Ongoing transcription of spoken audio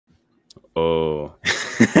Oh,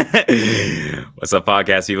 what's up,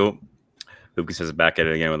 podcast people? Lucas is back at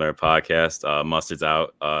it again with our podcast. Mustard's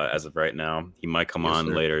out as of right now. He might come Yes, on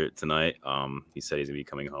sir. later tonight. He said he's gonna be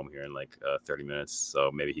coming home here in like 30 minutes, so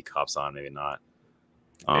maybe he cops on, maybe not.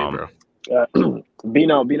 Hey, bro.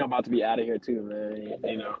 Bino about to be out of here too,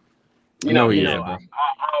 man. Bro.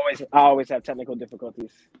 I always have technical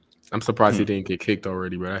difficulties. I'm surprised he didn't get kicked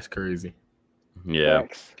already, bro. That's crazy. Yeah,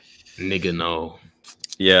 Facts. Nigga, no.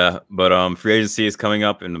 yeah, but free agency is coming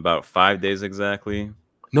up in about 5 days exactly.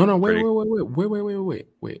 No, wait.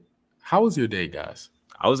 How was your day, guys?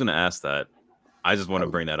 I was gonna ask that. I just want to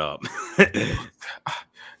bring that up.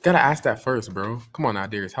 Gotta ask that first, bro. Come on now,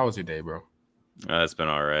 Darius. How was your day, bro? It's been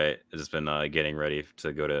all right. It's just been getting ready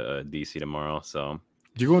to go to DC tomorrow. So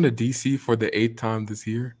You're going to DC for the 8th time this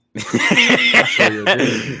year?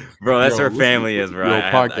 Bro, that's Yo, where family is, bro.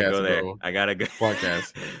 I go there. bro. I gotta go.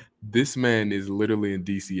 Podcast. This man is literally in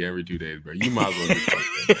DC every 2 days, bro. You might as well be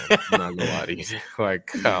fucking, man. I'm not gonna lie to you.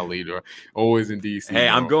 Like, golly, bro. Always in DC. Hey,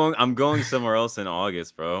 bro. I'm going somewhere else in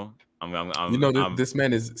August, bro. This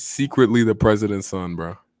man is secretly the president's son,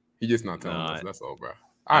 bro. He just not telling us. That's all, bro.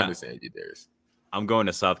 I understand you, Darius. I'm going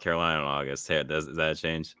to South Carolina in August. Hey, does that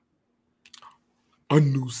change? A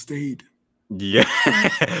new state. Yeah,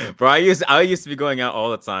 bro. I used to be going out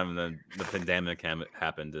all the time, and then the pandemic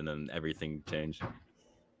happened, and then everything changed.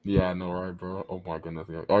 Yeah, I know, right, bro? Oh my goodness.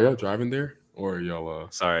 Are y'all driving there, or are y'all?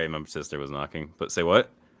 Sorry, my sister was knocking. But say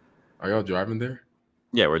what? Are y'all driving there?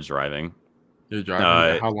 Yeah, we're driving. You're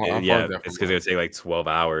driving. How long? How yeah, far is that it's because it would take like 12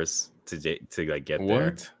 hours to like get there.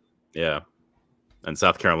 What? Yeah, and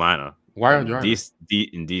South Carolina. Why are you driving?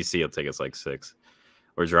 In DC, it'll take us like 6.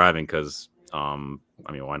 We're driving because, I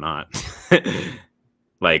mean, why not?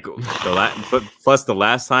 Like plus the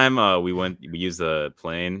last time we used the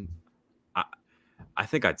plane. I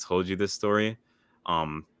think I told you this story.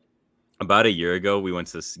 About a year ago, we went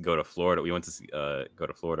to go to Florida. We went to go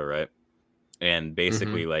to Florida, right? And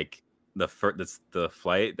basically, like the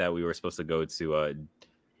flight that we were supposed to go to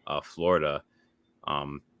Florida,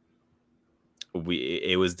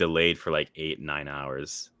 it was delayed for like 8-9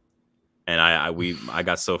 hours, and I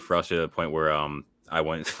got so frustrated to the point where I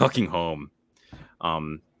went fucking home,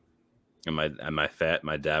 and my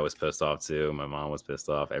dad was pissed off too. My mom was pissed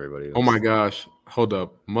off. Everybody was. Oh my gosh! Hold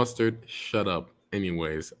up, Mustard. Shut up.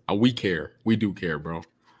 Anyways, we care. We do care, bro.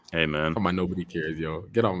 Hey man. Come on, nobody cares, yo.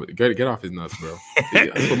 Get off his nuts, bro.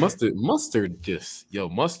 So Mustard,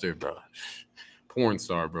 bro. Porn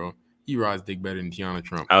star, bro. He rides dick better than Tiana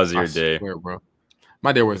Trump. How was your day, bro?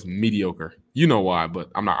 My day was mediocre. You know why,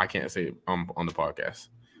 but I can't say it on the podcast.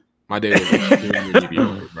 My day was extremely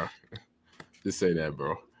mediocre, bro. Just say that,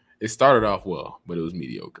 bro. It started off well, but it was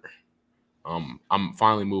mediocre. I'm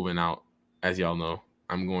finally moving out, as y'all know.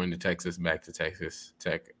 I'm going to Texas, back to Texas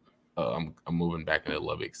Tech. I'm moving back into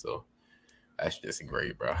Lubbock, so that's just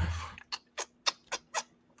great, bro.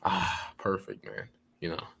 Perfect, man. You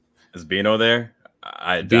know. Is Bino there?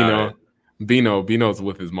 I doubt it. Bino's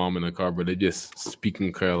with his mom in the car, but they're just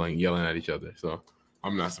speaking curling, yelling at each other. So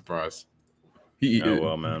I'm not surprised.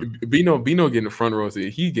 Well, man. Bino getting the front row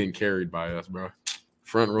seat. He's getting carried by us, bro.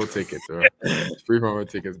 Front row tickets, bro. Free front row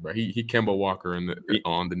tickets, bro. He Kemba Walker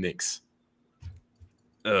on the Knicks.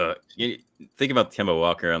 You think about Kemba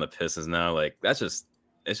Walker on the Pistons now, like it's just.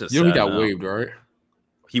 You know he got waived, right?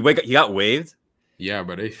 He got waived. Yeah,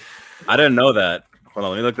 but I didn't know that. Hold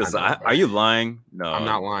on, let me look this up. Are you lying? No, I'm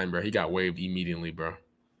not lying, bro. He got waived immediately, bro.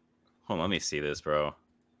 Hold on, let me see this, bro.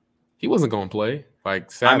 He wasn't gonna play. Like,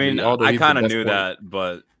 sadly, I mean, I kind of knew that,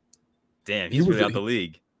 but damn, he's really out the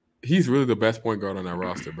league. He's really the best point guard on that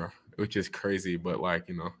roster, bro. Which is crazy, but like,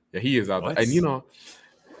 you know, yeah, he is out there. And you know,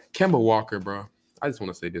 Kemba Walker, bro. I just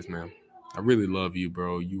want to say this, man. I really love you,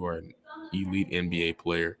 bro. You are an elite NBA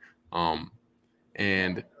player.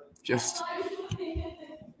 And just,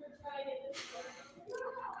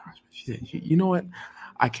 you know what?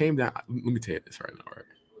 I came down. Let me tell you this right now, right?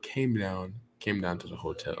 Came down to the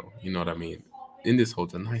hotel. You know what I mean? In this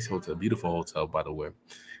hotel, nice hotel, beautiful hotel, by the way. And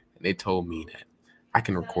they told me that I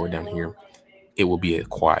can record down here. It will be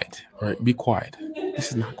quiet. All right, be quiet.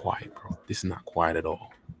 This is not quiet, bro. This is not quiet at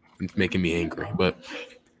all. It's making me angry. But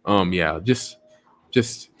yeah, just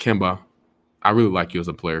Kemba, I really like you as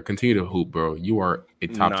a player. Continue to hoop, bro. You are a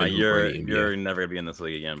top 10 hooper in the NBA. You're never gonna be in this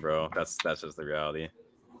league again, bro. That's just the reality.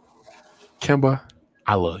 Kemba,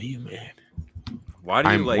 I love you, man. Why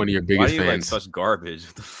do you one of your biggest fans. Like such garbage?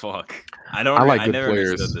 What the fuck? I like good never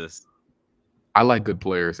players. Understood this. I like good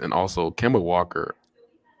players, and also Kemba Walker.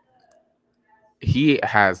 He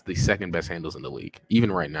has the second best handles in the league.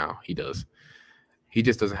 Even right now, he does. He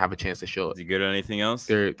just doesn't have a chance to show it. Is he good at anything else?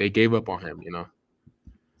 They gave up on him, you know.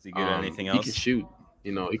 Is he good at anything He can else? shoot.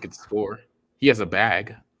 You know, he could score. He has a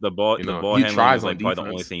bag. The ball You know, he handling tries is on like probably the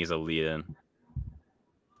only defense. thing he's elite in.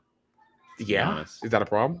 To be Yeah, honest. is that a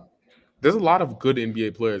problem? There's a lot of good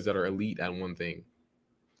NBA players that are elite at one thing.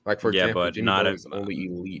 Like for Yeah, example, but Jimmy not Butler a, is only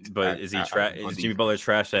elite. but is he on is Jimmy defense. Butler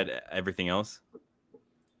trash at everything else?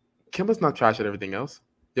 Kemba's not trash at everything else.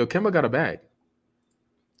 Yo, Kemba got a bag.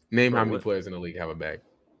 Name Bro, how many what? players in the league have a bag.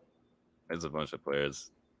 There's a bunch of players.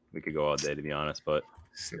 We could go all day, to be honest. But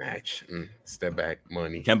Snatch, step back,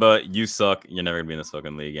 money. Kemba, you suck. You're never gonna be in the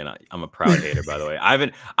fucking league, and I'm a proud hater, by the way.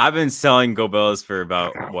 I've been selling Gobellas for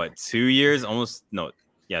about what 2 years, almost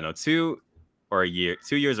 2 or a year,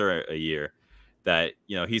 2 years or a year. That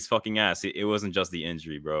he's fucking ass. It wasn't just the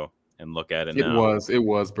injury, bro. And look at it now. It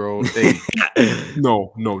was, bro. Hey,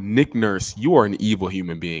 no, Nick Nurse, you are an evil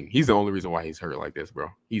human being. He's the only reason why he's hurt like this, bro.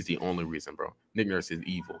 He's the only reason, bro. Nick Nurse is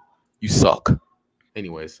evil. You suck.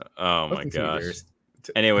 Anyways. Oh my gosh.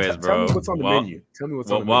 Tell Bro. me what's on the menu. Tell me what's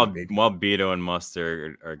on the menu, baby. While Beto and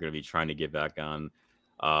Mustard are going to be trying to get back on,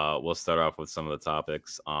 we'll start off with some of the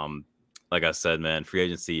topics. Like I said, man, free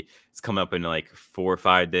agency is coming up in like 4 or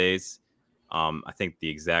 5 days. I think the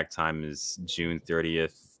exact time is June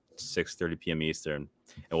 30th, 6:30 p.m. Eastern,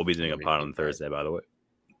 and we'll be doing a pod on Thursday. By the way,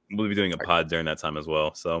 we'll be doing a pod during that time as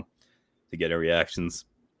well. So to get our reactions.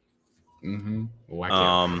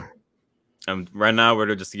 And right now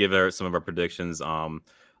we're just to give some of our predictions. I'll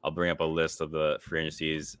bring up a list of the free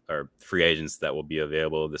agencies or free agents that will be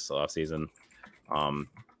available this offseason.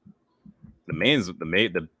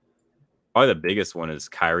 Probably the biggest one is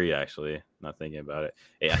Kyrie. Actually, not thinking about it.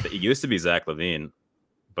 It used to be Zach LaVine,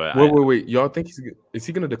 but wait. Y'all think is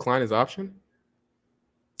he going to decline his option?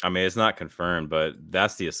 I mean, it's not confirmed, but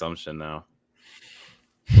that's the assumption now.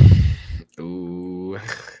 Ooh,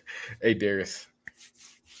 hey Darius,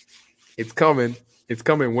 it's coming. It's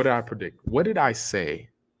coming. What did I predict? What did I say?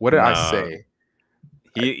 I say?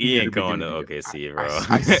 He ain't going to OKC, bro.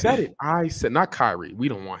 I said it. I said not Kyrie. We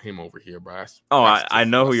don't want him over here, bro. I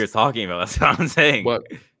know who you're talking about. That's what I'm saying. But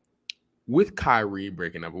with Kyrie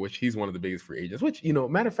breaking up, which he's one of the biggest free agents, which,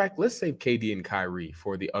 matter of fact, let's save KD and Kyrie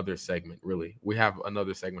for the other segment, really. We have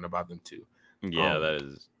another segment about them, too. Yeah, that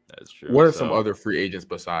is true. What are some other free agents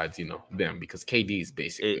besides, them? Because KD is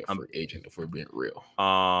basically a free agent, if we're being real.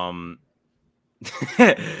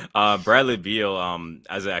 Bradley Beal,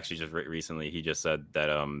 as actually just recently, he just said that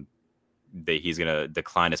he's gonna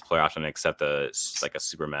decline his player option and accept a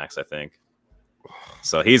super max, I think.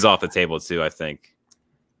 So he's off the table too, I think.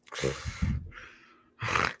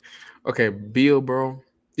 Okay, Beal, bro.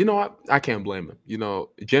 You know what? I can't blame him.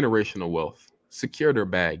 Generational wealth. Secure their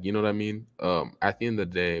bag. You know what I mean? At the end of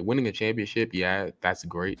the day, winning a championship, yeah, that's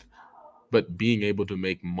great. But being able to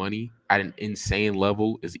make money at an insane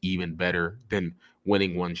level is even better than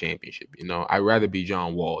winning one championship. I'd rather be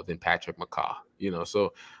John Wall than Patrick McCaw.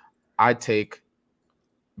 So I take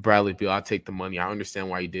Bradley Beal. I take the money. I understand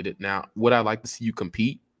why you did it. Now, would I like to see you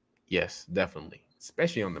compete? Yes, definitely.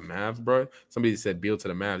 Especially on the Mavs, bro. Somebody said Beal to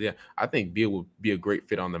the Mavs. Yeah, I think Beal would be a great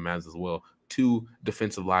fit on the Mavs as well. 2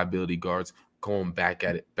 defensive liability guards going back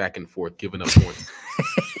at it, back and forth, giving up points.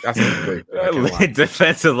 That's great.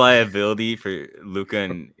 Defensive liability for Luka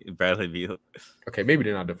and Bradley Beal. Okay, maybe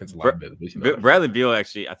they're not defensive liability. Bradley Beal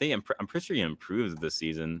actually, I'm pretty sure he improved this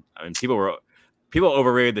season. I mean, people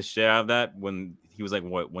overrated the shit out of that when he was like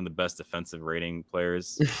one of the best defensive rating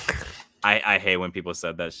players. I hate when people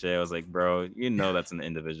said that shit. I was like, bro, that's an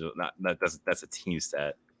individual, that's a team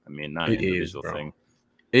stat. I mean, not an individual thing.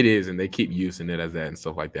 It is, and they keep using it as that and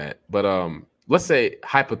stuff like that. But let's say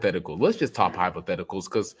hypothetical. Let's just talk hypotheticals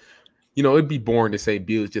because, it'd be boring to say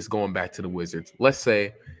Beal's just going back to the Wizards. Let's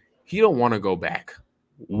say he don't want to go back.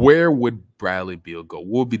 Where would Bradley Beal go?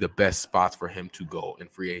 What would be the best spots for him to go in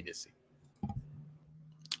free agency?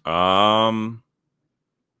 I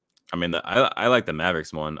mean, I like the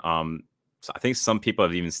Mavericks one. So I think some people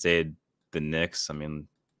have even stayed the Knicks. I mean,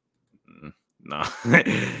 no.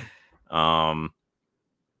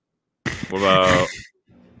 What about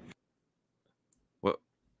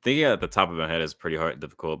thinking at the top of my head is pretty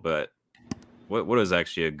difficult, but what is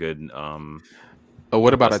actually a good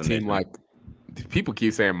what about a team like people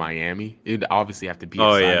keep saying Miami? It'd obviously have to be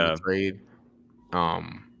a trade.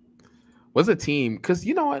 What's a team? Because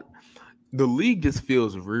you know what? The league just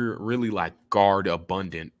feels really like guard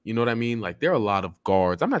abundant. You know what I mean? Like there are a lot of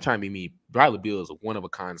guards. I'm not trying to be mean. Bradley Beal is a one of a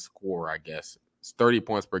kind scorer, I guess. It's 30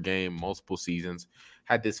 points per game, multiple seasons.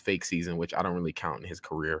 Had this fake season, which I don't really count in his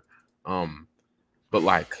career. But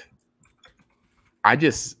like, I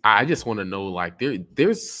just want to know, like,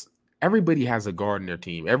 there's everybody has a guard in their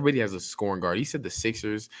team. Everybody has a scoring guard. He said the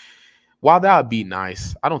Sixers while that would be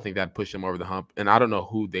nice, I don't think that'd push them over the hump. And I don't know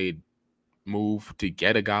who they'd move to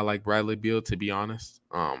get a guy like Bradley Beal, to be honest.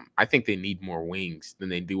 I think they need more wings than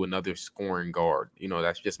they do another scoring guard. You know,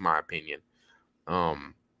 that's just my opinion. I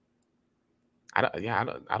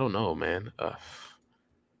don't know, man.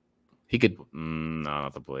 He could No,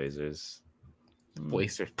 not the Blazers.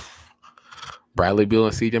 Blazers. Bradley Beal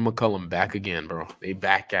and CJ McCollum back again, bro. They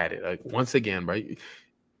back at it. Like once again, bro.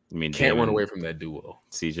 You can't run away from that duo.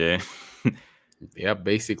 CJ. Yeah,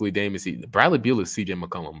 basically Dame is Bradley Beal is CJ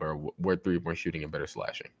McCollum, bro. We're 3-point shooting and better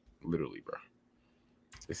slashing. Literally, bro.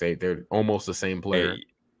 They say they're almost the same player. Hey,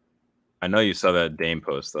 I know you saw that Dame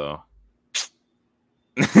post though.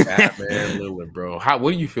 Batman Lillard, bro. How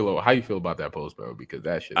you feel about that post, bro? Because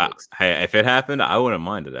that shit looks hey, if it happened, I wouldn't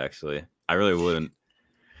mind it actually. I really wouldn't.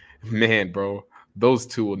 Man, bro. Those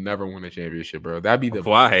two will never win a championship, bro. That'd be the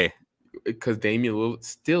why? Because Damian Lillard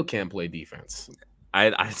still can't play defense.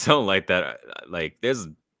 I don't like that. Like there's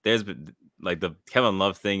like the Kevin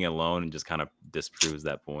Love thing alone just kind of disproves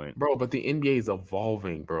that point, bro. But the NBA is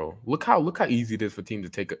evolving, bro. Look how easy it is for teams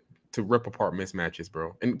to rip apart mismatches,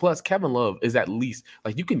 bro. And plus, Kevin Love is at least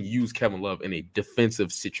like you can use Kevin Love in a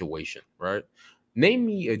defensive situation, right? Name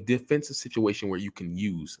me a defensive situation where you can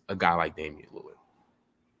use a guy like Damian Lillard.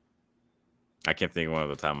 I can't think of one off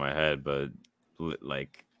the top of my head, but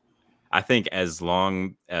like I think as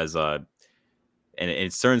long as and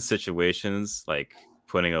in certain situations, like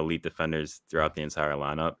putting elite defenders throughout the entire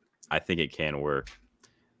lineup, I think it can work.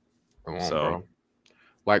 Come on, bro.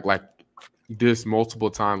 Like this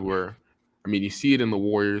multiple times where, I mean, you see it in the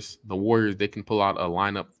Warriors. The Warriors, they can pull out a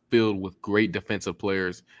lineup filled with great defensive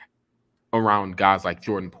players around guys like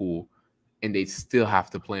Jordan Poole, and they still have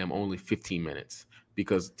to play them only 15 minutes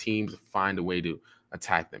because teams find a way to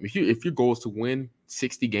attack them. If your goal is to win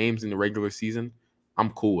 60 games in the regular season,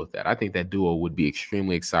 I'm cool with that. I think that duo would be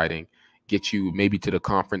extremely exciting. Get you maybe to the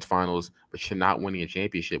conference finals, but you're not winning a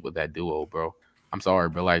championship with that duo, bro. I'm sorry,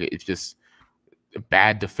 bro. Like, it's just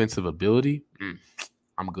bad defensive ability.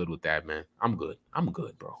 I'm good with that, man. I'm good,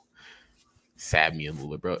 bro. Sad me and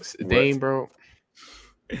Lillard, bro. Dame, bro.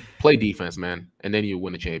 Play defense, man, and then you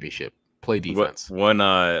win a championship. Play defense.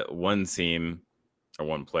 One team, or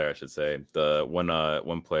one player, I should say. The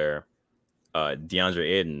one player, DeAndre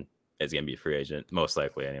Ayton is gonna be a free agent, most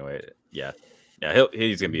likely. Anyway, yeah,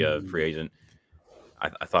 he's gonna be a free agent.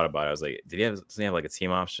 I thought about it. I was like, doesn't he have like a team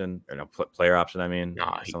option or no player option? I mean,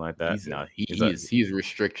 something like that. He's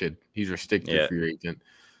restricted. He's restricted free agent.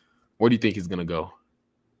 Where do you think he's gonna go?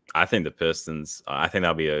 I think the Pistons. I think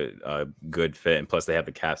that'll be a good fit, and plus they have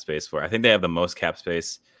the cap space for it. I think they have the most cap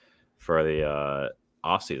space for the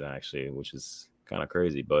offseason, actually, which is kind of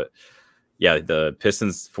crazy. But yeah, the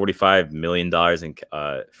Pistons, $45 million in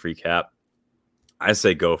free cap. I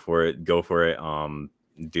say go for it. Go for it.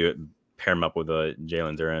 Do it. Pair him up with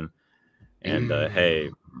Jalen Duren, and hey,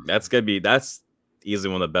 that's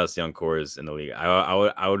easily one of the best young cores in the league.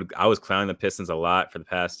 I was clowning the Pistons a lot for the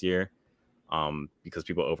past year, because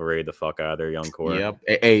people overrated the fuck out of their young core. Yep.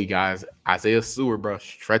 Hey guys, Isaiah Stewart, bro.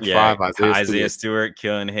 Stretch 5. Isaiah Stewart,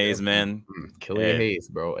 Killian Hayes, man. Killian Hayes,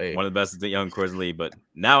 bro. Hey. One of the best young cores in the league. But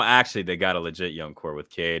now actually they got a legit young core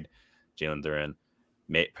with Cade, Jalen Duren,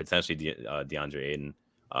 potentially DeAndre Ayton,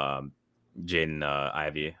 Jaden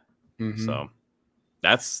Ivey. So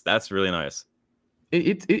that's really nice.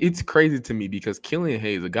 It's crazy to me because Killian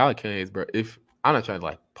Hayes, a guy like Killian Hayes, bro. If I'm not trying to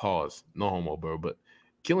like pause, no homo, bro, but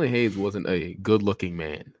Killian Hayes wasn't a good-looking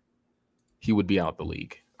man, he would be out the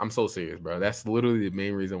league. I'm so serious, bro. That's literally the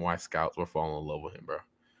main reason why scouts were falling in love with him, bro.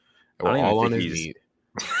 They were all on his meat.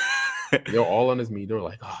 They're all on his meat. They're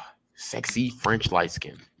like, oh, sexy French light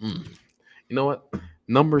skin. You know what?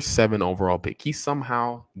 Number 7 overall pick. He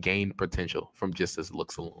somehow gained potential from just his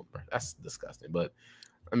looks alone, bro. That's disgusting. But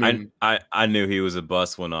I mean, I knew he was a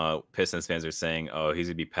bust when Pistons fans were saying, "Oh, he's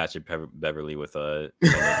gonna be Patrick Beverly with a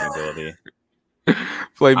ability."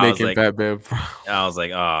 Playmaking Fat Man. I was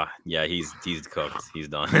like, "Oh, yeah, he's cooked. He's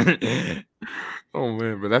done." Oh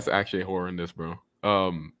man, but that's actually horrendous, bro.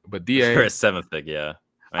 But DA for a 7th pick, yeah,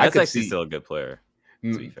 that's actually still a good player.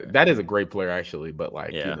 That is a great player, actually. But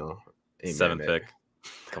like, you know, 7th pick.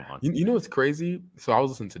 Come on. You know what's crazy? So I was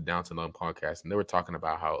listening to Downton on podcast, and they were talking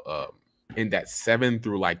about how in that 7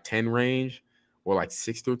 through like 10 range, or like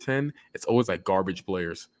 6 through 10, it's always like garbage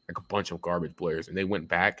players, like a bunch of garbage players. And they went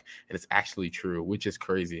back, and it's actually true, which is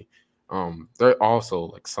crazy. There are also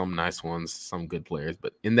like some nice ones, some good players,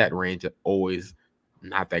 but in that range, it's always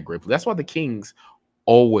not that great. But that's why the Kings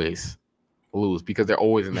always lose, because they're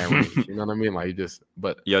always in that range. You know what I mean? Like you said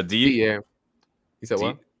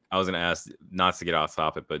what? I was gonna ask, not to get off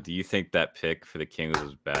topic, but do you think that pick for the Kings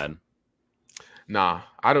was bad? Nah,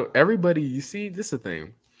 I don't. Everybody, you see, this is the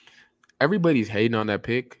thing. Everybody's hating on that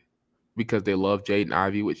pick because they love Jaden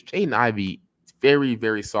Ivey, which Jaden Ivey, very,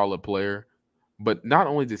 very solid player. But not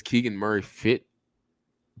only does Keegan Murray fit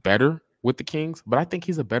better with the Kings, but I think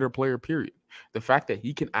he's a better player, period. The fact that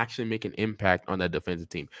he can actually make an impact on that defensive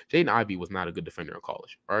team. Jaden Ivey was not a good defender in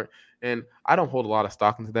college, right? And I don't hold a lot of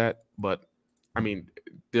stock into that, but I mean,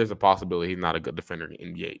 there's a possibility he's not a good defender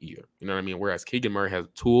in the NBA either. You know what I mean? Whereas Keegan Murray has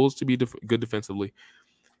tools to be good defensively,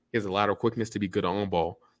 he has a lateral quickness to be good on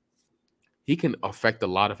ball. He can affect a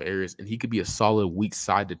lot of areas, and he could be a solid weak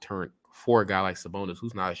side deterrent for a guy like Sabonis,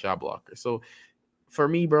 who's not a shot blocker. So for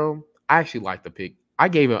me, bro, I actually like the pick. I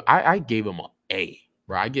gave him an A,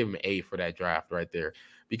 bro. I give him an A for that draft right there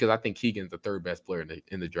because I think Keegan's the third best player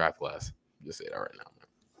in the draft class. Just say that right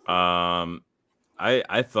now, man.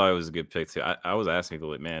 I thought it was a good pick too. I was asking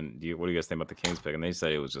people, like, man, what do you guys think about the Kings pick? And they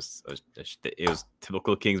said it was just it was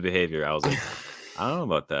typical Kings behavior. I was like, I don't know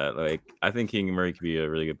about that. Like, I think Keegan Murray could be a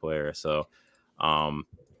really good player. So, I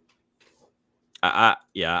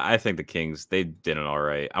think the Kings, they did an all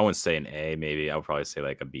right. I wouldn't say an A, maybe. I would probably say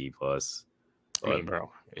like a B plus. I mean,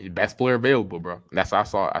 bro, best player available, bro. That's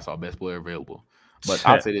what I saw best player available. But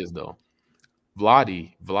I'll say this though,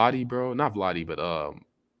 Vladi, bro, not Vladi, but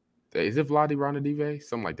is it Vladi Ronadive?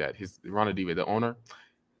 Something like that. His Ronadive, the owner.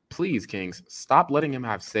 Please, Kings, stop letting him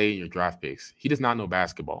have say in your draft picks. He does not know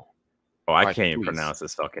basketball. Oh, I can't even pronounce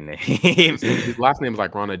his fucking name. His last name is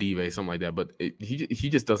like Ronadive, something like that. But he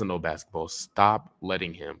just doesn't know basketball. Stop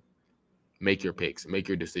letting him make your picks, make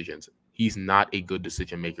your decisions. He's not a good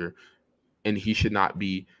decision maker, and he should not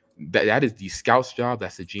be. That is the scout's job.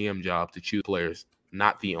 That's the GM job to choose players,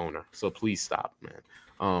 not the owner. So please stop,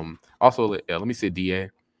 man. Also, let me say DA.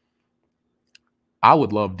 I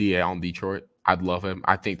would love DA on Detroit. I'd love him.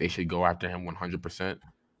 I think they should go after him 100%.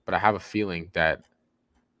 But I have a feeling that,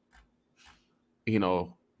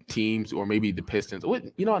 teams or maybe the Pistons.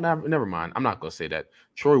 Never mind. I'm not going to say that.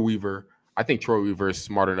 Troy Weaver. I think Troy Weaver is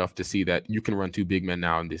smart enough to see that you can run two big men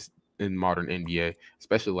now in modern NBA,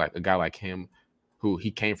 especially like a guy like him, who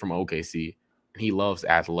he came from OKC and he loves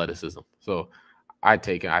athleticism. So I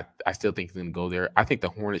take it. I still think he's going to go there. I think the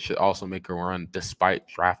Hornets should also make a run despite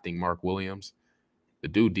drafting Mark Williams. The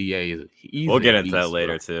dude DA is. We'll get into that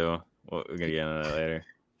later too. We're gonna get into that later.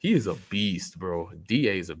 He is a beast, bro.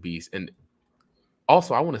 DA is a beast. And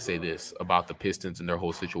also, I want to say this about the Pistons and their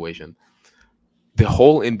whole situation. The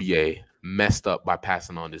whole NBA messed up by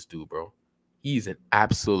passing on this dude, bro. He's an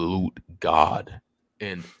absolute god.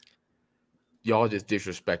 And y'all just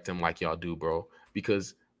disrespect him like y'all do, bro.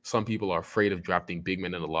 Because some people are afraid of drafting big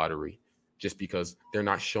men in the lottery just because they're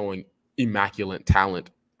not showing immaculate talent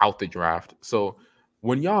out the draft. So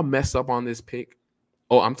when y'all mess up on this pick,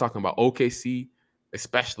 I'm talking about OKC,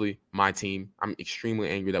 especially my team. I'm extremely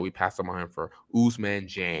angry that we passed up on him for Ousmane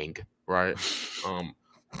Dieng, right?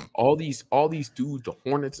 All these dudes, the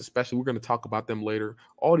Hornets, especially, we're gonna talk about them later.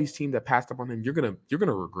 All these teams that passed up on him, you're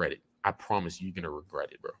gonna regret it. I promise you're gonna regret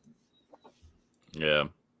it, bro. Yeah.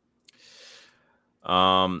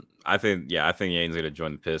 I think Yaden's gonna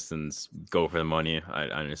join the Pistons, go for the money. I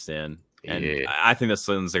understand. And yeah. I think the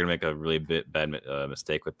Suns are going to make a really bad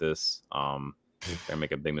mistake with this. They're going to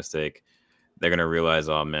make a big mistake. They're going to realize,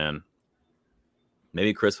 oh, man,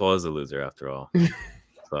 maybe Chris Paul is a loser after all.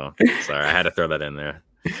 So, sorry, I had to throw that in there.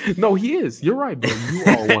 No, he is. You're right, bro. You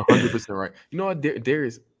are 100% right. You know what?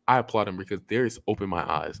 Darius, I applaud him because Darius opened my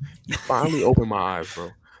eyes. He finally opened my eyes,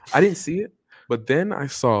 bro. I didn't see it, but then I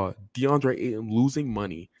saw DeAndre Ayton losing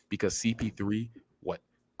money because CP3,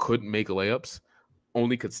 couldn't make layups.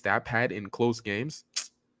 Only could stat pad in close games.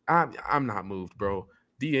 I'm not moved, bro.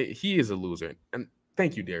 He is a loser. And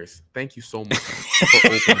thank you, Darius. Thank you so much for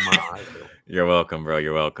opening my eyes, bro. You're welcome, bro.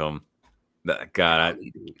 You're welcome. God,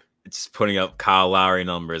 it's putting up Kyle Lowry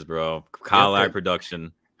numbers, bro. Kyle Lowry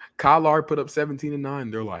production. Kyle Lowry put up 17 and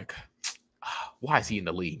 9. They're like, why is he in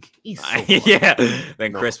the league? He's so yeah.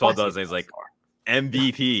 Then Chris Paul does it. He's like,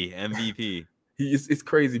 MVP. It's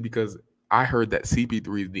crazy because I heard that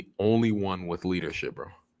CP3 is the only one with leadership, bro.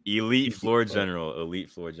 Elite floor general.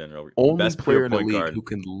 Only best player in the league who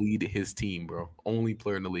can lead his team, bro. Only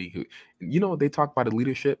player in the league who, they talk about the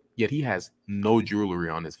leadership, yet he has no jewelry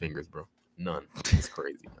on his fingers, bro. None. It's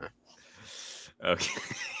crazy, man.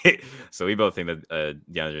 Okay. So we both think that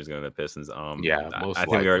DeAndre is going to the Pistons. Yeah, most I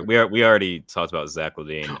think we already talked about Zach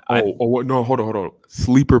LaVine. No, hold on.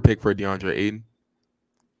 Sleeper pick for DeAndre Ayton.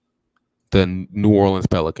 The New Orleans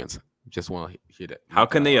Pelicans. Just want to hear that. How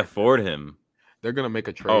can they afford him? They're gonna make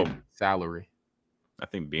a trade salary. I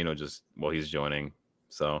think Bino he's joining.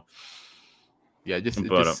 So yeah, just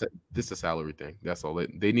a salary thing. That's all.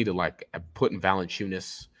 They need to put in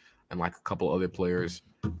Valanciunas. and like a couple other players,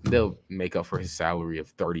 they'll make up for his salary of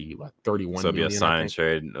 31 So it'll be a million, sign I and think.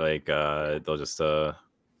 trade. Like they'll just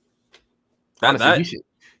Honestly,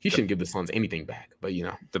 he shouldn't give the Suns anything back, but you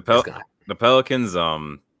know, the Pelicans,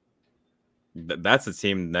 that's a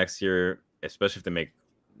team next year, especially if they make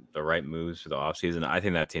the right moves for the offseason. I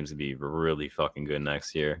think that team's gonna be really fucking good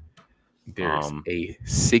next year. There's a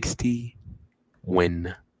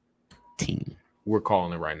 60-win team. We're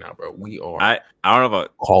calling it right now, bro. We are. I don't know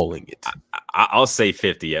about calling it. I'll say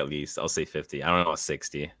 50 at least. I'll say 50. I don't know about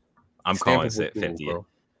 60. I'm calling it 50. Bro.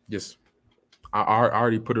 Just I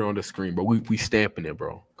already put it on the screen, but we stamping it,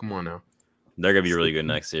 bro. Come on now. They're gonna be really good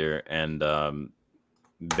next year, and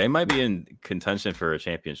they might be in contention for a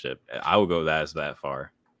championship. I would go that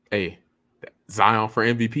far. Hey, Zion for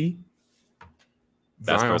MVP.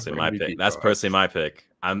 That's personally my pick. That's personally my pick.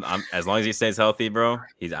 I'm as long as he stays healthy, bro.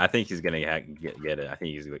 I think he's gonna get it. I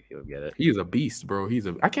think he'll get it. He's a beast, bro.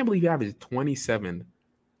 I can't believe he averaged 27,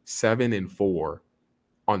 7 and 4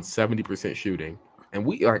 on 70% shooting. And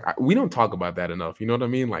we don't talk about that enough. You know what I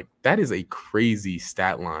mean? Like, that is a crazy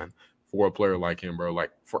stat line for a player like him, bro.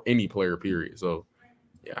 Like, for any player, period. So,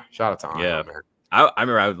 yeah, shout out to Ion, yeah, man. I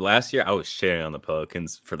remember last year I was shitting on the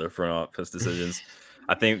Pelicans for their front office decisions.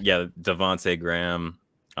 I think Devontae Graham.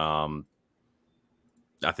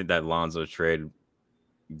 I think that Lonzo trade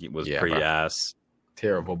was pretty ass.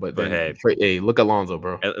 Terrible, but hey, look at Lonzo,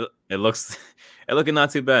 bro. It looks looking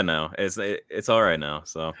not too bad now. It's all right now.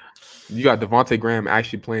 So you got Devontae Graham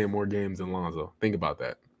actually playing more games than Lonzo. Think about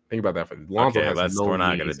that. For Lonzo. Okay, we're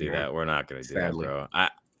not gonna do that. We're not gonna do that, bro.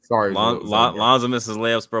 Sorry, Lonzo misses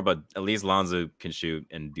layups, bro, but at least Lonzo can shoot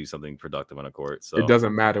and do something productive on a court. So it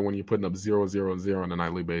doesn't matter when you're putting up 0, 0, 0 on a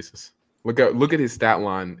nightly basis. Look at his stat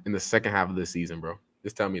line in the second half of this season, bro.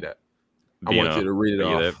 Just tell me that. I want you to read it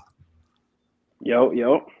off.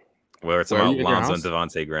 Yo. We're talking about Lonzo and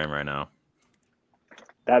Devontae Graham right now.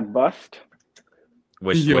 That bust. Who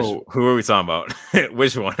are we talking about?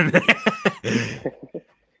 Which one?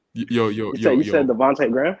 You said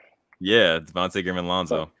Devontae Graham? Yeah, Devontae Graham and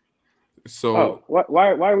Lonzo. So why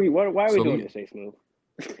are we doing this, Smooth?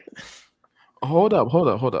 Hold up.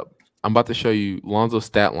 I'm about to show you Lonzo's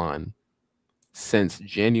stat line since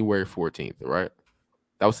January 14th, right?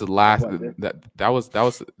 That was the last. That was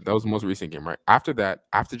the most recent game, right? After that,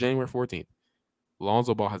 after January 14th,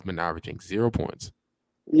 Lonzo Ball has been averaging 0 points,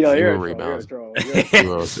 0 rebounds, 0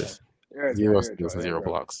 assists, 0 steals, and 0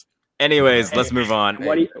 blocks. Anyways, let's move on.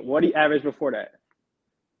 What do you average before that?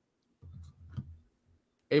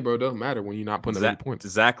 Hey, bro, it doesn't matter when you're not putting up 8 points.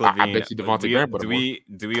 Zach LaVine. I bet you Devontae Graham put do we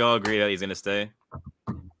all agree that he's gonna stay?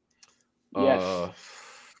 Yes.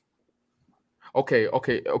 Okay.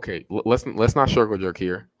 Let's not circle jerk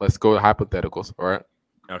here. Let's go to hypotheticals. All right.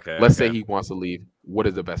 Okay. Let's say he wants to leave. What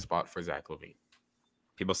is the best spot for Zach LaVine?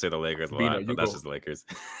 People say the Lakers a lot, but that's just the Lakers.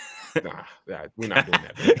 Nah, we're not doing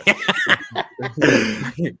that.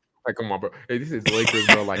 Like, come on, bro. Hey, this is the Lakers,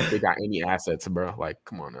 bro. Like, they got any assets, bro. Like,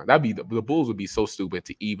 come on now. That'd be the Bulls would be so stupid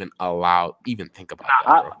to even think about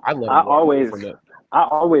that, bro. I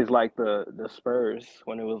always liked the Spurs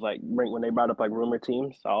when it was like when they brought up like rumor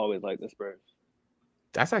teams. I always liked the Spurs.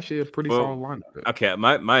 That's actually a pretty solid lineup. Okay,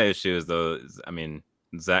 my issue is though. I mean,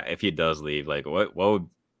 Zach, if he does leave, like,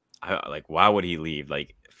 why would he leave?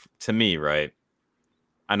 Like, to me, right?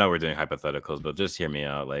 I know we're doing hypotheticals, but just hear me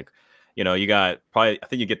out. Like, you know, I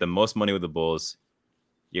think you get the most money with the Bulls.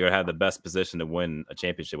 You're gonna have the best position to win a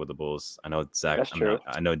championship with the Bulls. I know Zach.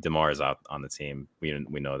 I know DeMar is out on the team. We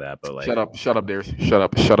know that, but like, shut up, Darius. Shut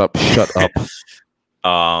up.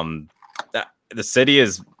 The city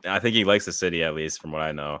is. I think he likes the city, at least from what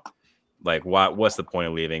I know. Like, what's the point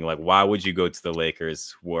of leaving? Like, why would you go to the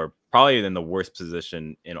Lakers, who are probably in the worst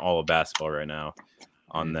position in all of basketball right now?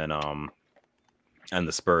 And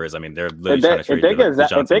the Spurs. I mean, they're literally trying to trade. If they get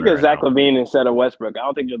Zach LaVine instead of Westbrook, I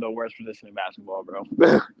don't think they're the worst position in basketball, bro.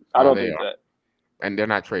 I don't think that. And they're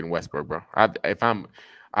not trading Westbrook, bro.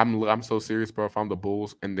 I'm so serious, bro. If I'm the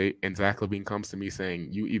Bulls and Zach LaVine comes to me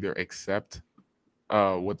saying you either accept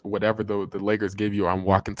whatever the Lakers give you, or I'm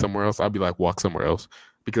walking somewhere else, I'll be like, walk somewhere else,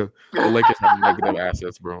 because the Lakers have negative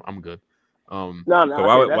assets, bro. I'm good. No.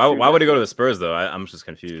 Why would he go to the Spurs though? I'm just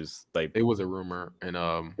confused. Like, it was a rumor, and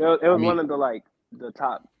it was one of the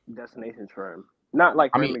top destinations for him. Not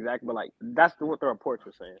like for him exactly, but like that's what the reports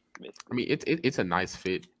were saying. Basically. I mean, it's a nice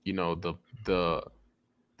fit. You know, the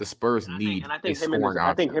Spurs need a scoring option.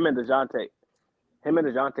 I think him and DeJounte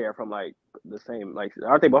are from like the same. Like,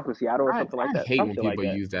 aren't they both from Seattle or something like that? I hate when people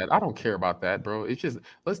use that. I don't care about that, bro. It's just,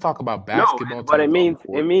 let's talk about basketball. No, but it means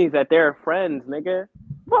that they're friends, nigga.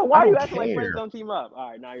 Bro, why I are you don't acting like friends care. don't team up? All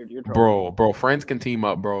right, now you're trolling. Bro, friends can team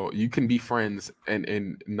up, bro. You can be friends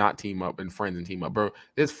and not team up, and friends and team up, bro.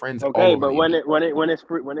 There's friends all Okay, over but the when NBA.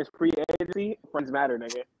 when it's free agency, friends matter,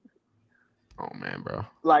 nigga. Oh man, bro.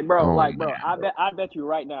 Like, bro, Oh like, man, bro. I bet you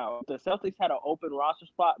right now, if the Celtics had an open roster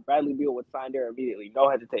spot, Bradley Beal would sign there immediately, no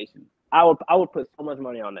hesitation. I would put so much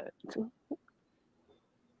money on that.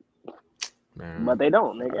 man. But they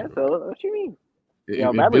don't, nigga. So what you mean? Yo,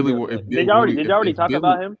 If Bradley Billy, Beal. if Did Bill y'all really, already talk if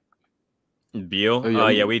about Billy, him? Beal. oh Oh yeah,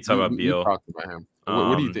 yeah, we talk about we Beal. talked about him.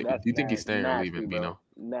 What do you think? That's Do you think he's staying or nasty, leaving, bro. Bino?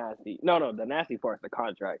 Nasty. No, the nasty part's the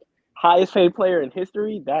contract. Highest paid player in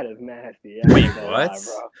history. That is nasty. Wait, ain't gonna lie, what?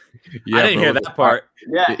 bro. Yeah, I didn't bro, hear that part.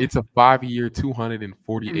 Yeah, It's a 5-year, he's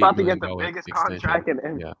 $248 about to million get the biggest extension. contract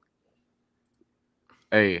in. Yeah.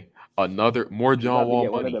 Hey, more He's John about to Wall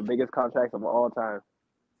get one of money. the biggest contracts of all time.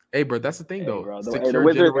 Hey, bro, that's the thing Hey, though. bro. Secure The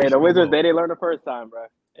Wizards, generational they wealth. didn't learn the first time, bro.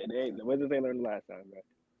 The Wizards ain't learned the last time, bro.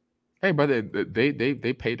 Hey, brother,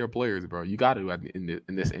 they pay their players, bro. You got to in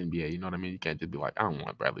this NBA. You know what I mean? You can't just be like, I don't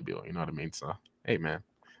want Bradley Beal. You know what I mean? So, hey, man,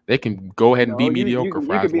 they can go ahead and be No, mediocre for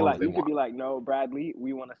you as could be long like as they want. no, Bradley,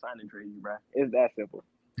 we want to sign and trade you, bro. It's that simple,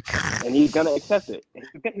 and he's gonna accept it.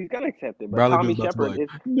 He's gonna accept it. But Bradley Tommy Beal's about to be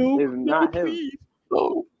Shepard like, is not him. please,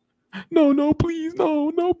 no, please,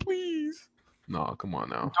 no, please. No, come on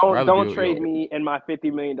now. Bradley Don't Beal, trade me and my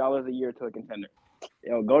 $50 million a year to a contender.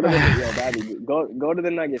 Yo, go to the Bradley, go to the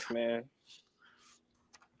Nuggets, man.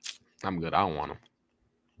 I'm good. I don't want him.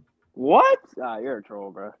 What? Ah, you're a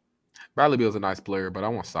troll, bro. Bradley Beal's a nice player, but I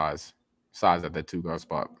want size at that 2 guard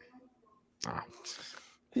spot. Nah.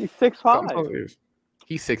 He's 6'5",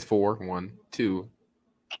 He's 6'4", 1, 2.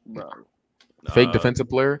 bro. Fake defensive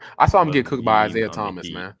player. I saw him get cooked by Levine Isaiah on the Thomas,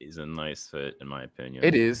 Heat man. Is a nice fit in my opinion.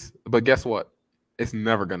 It is, but guess what? It's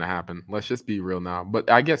never gonna happen. Let's just be real now. But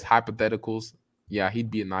I guess hypotheticals, yeah,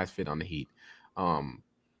 he'd be a nice fit on the Heat.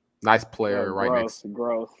 Nice player, right next.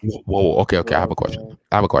 Gross. Whoa, okay. I have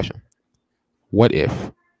a question. What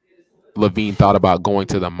if Levine thought about going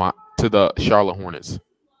to the Charlotte Hornets?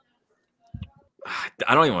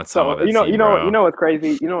 I don't even want to talk about that. You bro. know what's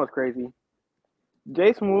crazy? You know what's crazy?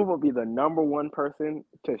 Jason Wu will be the number one person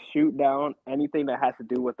to shoot down anything that has to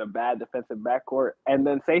do with a bad defensive backcourt, and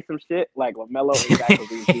then say some shit like LaMelo and Zach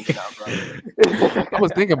LaVine keeping out, bro. I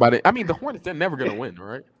was thinking about it. I mean, the Hornets, they're never gonna win,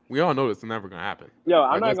 right? We all know it's never gonna happen. Yo,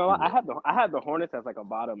 I'm not gonna lie. I had the Hornets as like a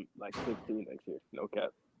bottom 16 next year. No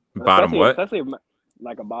cap. Bottom what? Especially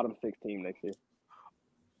like a bottom 16 next year.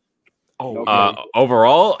 Oh,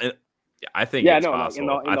 overall, I think it's no, possible.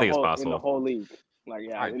 like I think it's in possible. the whole league. Like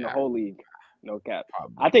the whole league. No cap.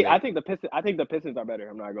 Probably. I think the Pistons are better.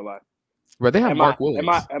 I'm not gonna lie. But they have Mark Williams.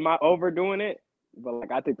 Am I overdoing it? But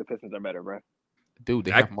like I think the Pistons are better, bro. Dude,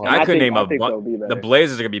 they have Mark. I could name the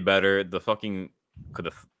Blazers are gonna be better. The fucking I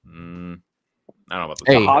don't know about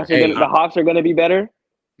the Hawks are gonna be better.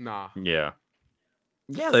 Nah. Yeah,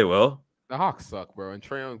 they will. The Hawks suck, bro. And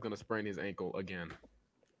Trae Young's gonna sprain his ankle again.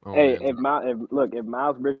 Oh, hey, man. if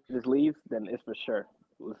Miles Bridges leaves, then it's for sure.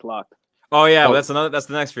 It's locked. Oh yeah, well, that's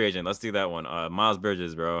the next free agent. Let's do that one. Miles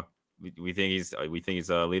Bridges, bro. We think he's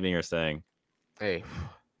leaving or staying. Hey,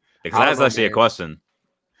 because that's actually a question.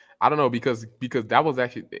 I don't know because that was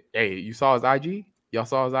actually. Hey, you saw his IG? Y'all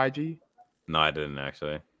saw his IG? No, I didn't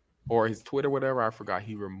actually. Or his Twitter, whatever. I forgot.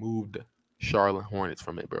 He removed Charlotte Hornets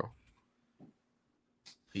from it, bro.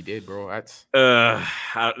 He did, bro. That's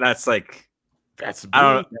like that's big.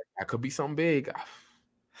 I don't know. That could be something big.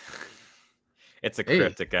 It's a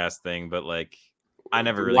cryptic ass thing, but like I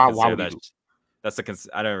never really consider that.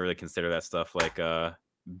 I don't really consider that stuff like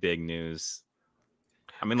big news.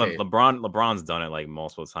 I mean, LeBron's done it like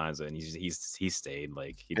multiple times, and he's stayed.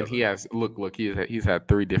 Like he has he's had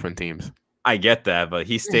 3 different teams. I get that, but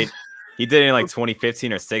he stayed. He did it in like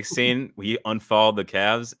 2015 or 16. He unfollowed the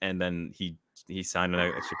Cavs, and then he signed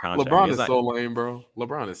an extra contract. LeBron is so lame, bro.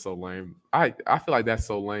 LeBron is so lame. I feel like that's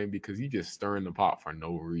so lame because you just stirring the pot for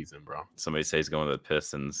no reason, bro. Somebody says he's going to the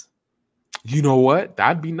Pistons. You know what?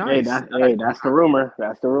 That'd be nice. Hey, that's the rumor.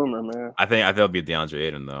 That's the rumor, man. I think it'll be DeAndre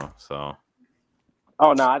Ayton though. So.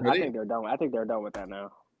 Oh no, I think they're done. I think they're done with that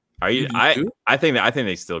now. Are you? I think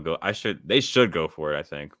they still go. They should go for it. I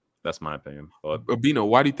think that's my opinion. But Bino,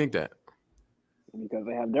 why do you think that? Because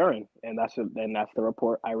they have Duren, and that's the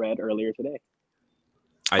report I read earlier today.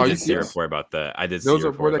 I did see a report about that. I did see a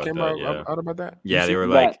report that came out about that. Yeah, they were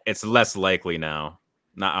like, it's less likely now.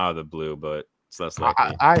 Not out of the blue, but it's less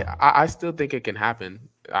likely. I still think it can happen.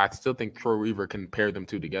 I still think Troy Weaver can pair them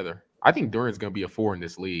two together. I think Duren's gonna be a 4 in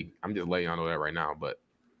this league. I'm just letting y'all know that right now. But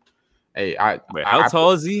hey, how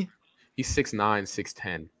tall is he? He's 6'9",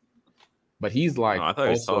 6'10". But he's like, I thought he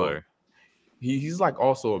was taller. He's like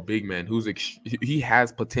also a big man who's he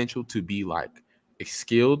has potential to be like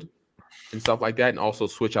skilled and stuff like that, and also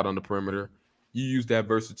switch out on the perimeter. You use that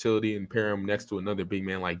versatility and pair him next to another big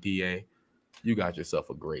man like DA. You got yourself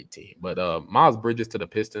a great team. But Miles Bridges to the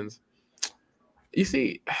Pistons, you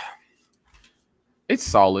see, it's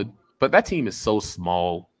solid, but that team is so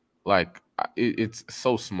small. Like it's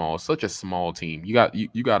so small, such a small team. You got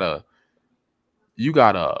a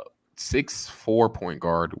 6'4" point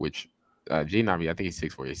guard, which Jay Navi, I think he's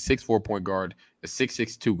 6'4". He's 6'4" point guard, a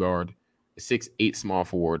 6'6" guard, a 6'8" small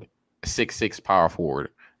forward, a 6'6" power forward,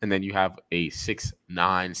 and then you have a 6'9",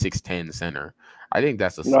 6'10" center. I think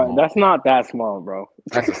that's a small. No, that's not that small, bro.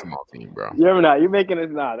 That's a small team, bro. You're not. You're making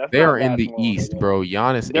it not. That's they not are in the small, East, nigga. bro.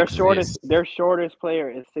 Giannis. Their shortest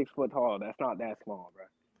player is 6 foot tall. That's not that small, bro.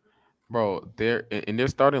 Bro, they're in their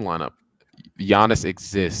starting lineup. Giannis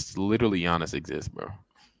exists. Literally, Giannis exists, bro.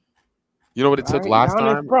 You know what it took last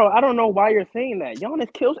time, bro? I don't know why you're saying that.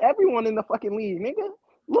 Giannis kills everyone in the fucking league, nigga.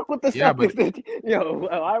 Look what the Celtics did. Yo,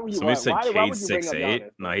 why would you? Somebody said why Cade's would you bring up 6'8".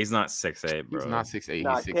 Giannis? No, he's not 6'8", bro. He's not 6'8".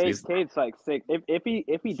 Nah, He's 6'6". Cade's like 6. If he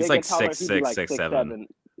He's did like get taller, 6'6", he'd be like 6'7".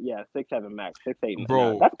 Yeah, 6'7" max, 6'8".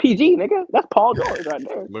 Bro. Nah, that's PG, nigga. That's Paul George right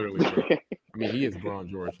there. Literally, bro. I mean, he is Bron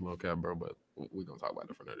George, low cap, bro. But we're gonna talk about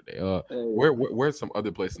it for another day. Where's some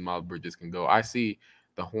other places Miles Bridges can go? I see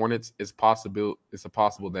the Hornets. It's possible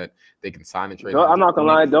that they can sign and trade. I'm not gonna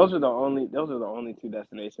lie. Those are the only 2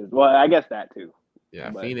 destinations. Well, I guess that too. Yeah,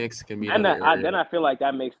 but Phoenix can be. And then I feel like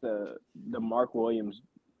that makes the Mark Williams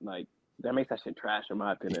that makes that shit trash in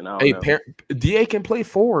my opinion. I don't know. DA can play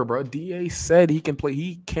 4, bro. DA said he can play.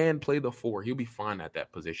 He can play the 4. He'll be fine at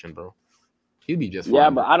that position, bro. He'll be just fine. Yeah,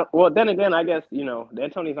 but I don't. Well, then again, I guess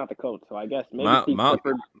D'Antoni's not the coach, so I guess maybe Steve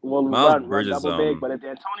Clifford will run double big. But if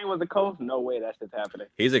D'Antoni was the coach, no way that shit's happening.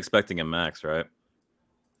 He's expecting a max, right?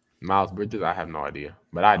 Miles Bridges, I have no idea,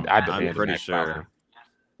 but I'm pretty sure.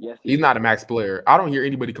 Yes, he's not a max player. I don't hear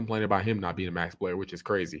anybody complaining about him not being a max player, which is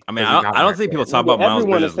crazy. I mean, I don't think people talk about Miles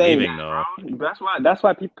Bridges leaving, though. That's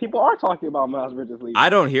why people are talking about Miles Bridges leaving. I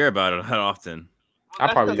don't hear about it that often.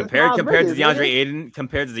 I probably compared to DeAndre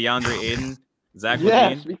Ayton, Zach LaVine.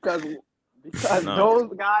 Yes, because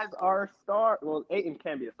those guys are stars. Well, Ayton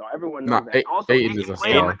can be a star. Everyone knows that. Also, Ayton is a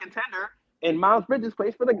star. On a contender, and Miles Bridges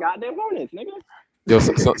plays for the goddamn Hornets, nigga. Yo,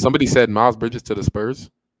 somebody said Miles Bridges to the Spurs.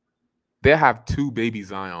 They have 2 baby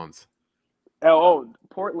Zions. Oh,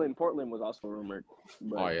 Portland was also rumored.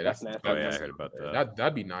 Oh yeah, that's nasty. I heard about that.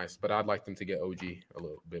 That'd be nice, but I'd like them to get OG a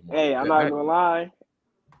little bit more. Hey, I'm not gonna lie.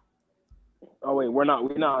 Oh wait, we're not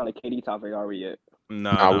on the KD topic, are we yet?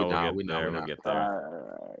 No, we'll get there.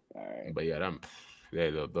 All right. But yeah,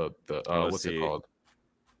 the what's it called?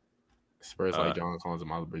 Spurs like John Collins and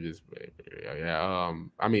Miles Bridges. Yeah.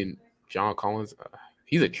 I mean, John Collins,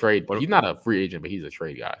 he's a trade. He's not a free agent, but he's a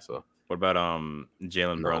trade guy. So. What about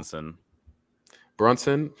Jalen Brunson?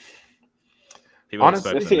 Brunson.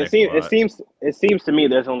 Honestly, it seems to me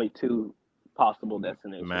there's only 2 possible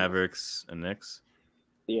destinations: Mavericks and Knicks.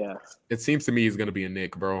 Yeah. It seems to me he's gonna be a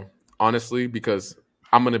Knick, bro. Honestly, because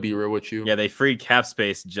I'm gonna be real with you. Yeah, they freed cap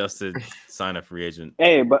space just to sign a free agent.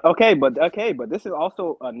 Hey, but this is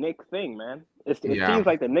also a Knicks thing, man. It seems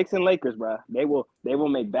like the Knicks and Lakers, bro. They will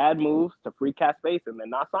make bad moves to free cap space and then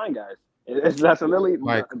not sign guys. That's really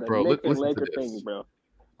like, the bro, Knicks and Lakers thing, bro.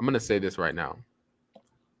 I'm gonna say this right now.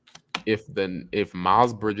 If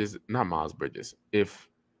Miles Bridges, not Miles Bridges,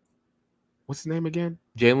 what's his name again?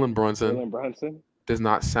 Jalen Brunson does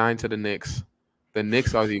not sign to the Knicks. The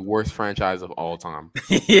Knicks are the worst franchise of all time.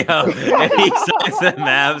 Yeah, and he signs the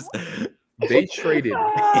Mavs. They traded.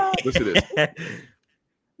 Listen to this.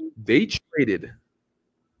 They traded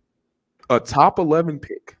a top 11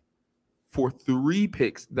 pick for 3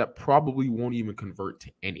 picks that probably won't even convert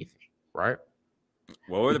to anything, right?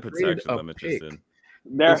 What were the protections? I'm interested.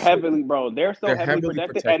 They're heavily, bro. They're so heavily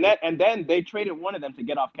protected. And then they traded one of them to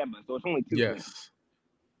get off Kemba, so it's only 2. Yes.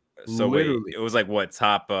 So literally, it was like what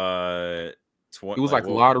top? 20, it was like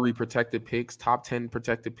lottery protected picks, top 10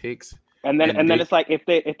 protected picks. And then it's like if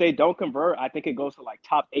they don't convert, I think it goes to like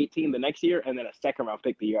top 18 the next year, and then a 2nd round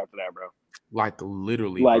pick the year after that, bro. Like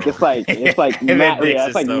literally, like bro. it's like mad. Yeah,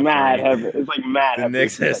 it's like so mad heavy. It's like mad. The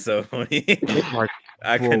Knicks is so funny.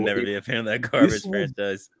 I could never be a fan of that garbage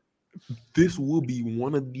franchise. This will be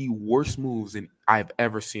one of the worst moves I've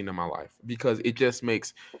ever seen in my life, because it just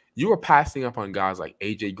makes you are passing up on guys like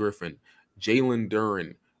AJ Griffin, Jalen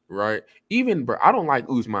Duren, right? Even, bro, I don't like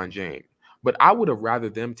Ousmane Dieng, but I would have rather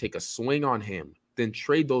them take a swing on him than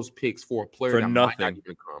trade those picks for a player that might not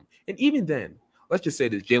even come. And even then, let's just say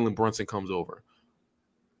that Jalen Brunson comes over.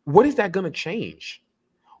 What is that going to change?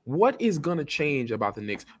 What is going to change about the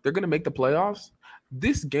Knicks? They're going to make the playoffs.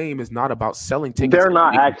 this game is not about selling tickets. They're and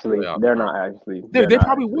not making actually. playoffs, They're bro. not actually. They They're not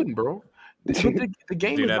probably actually. wouldn't, bro. But the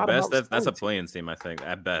game Dude, is at not best, about that's a selling play-in team, I think.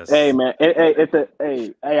 At best. Hey man, it's a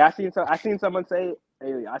hey. I seen someone say.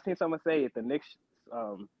 Hey, I seen someone say if the Knicks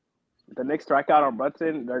strike out on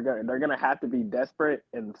Brunson, they're gonna have to be desperate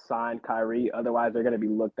and sign Kyrie. Otherwise, they're gonna be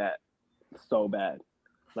looked at so bad.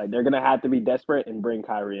 Like they're gonna have to be desperate and bring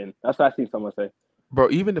Kyrie in. That's what I see someone say. Bro,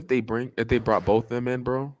 even if they brought both of them in,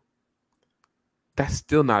 bro, that's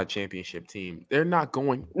still not a championship team. They're not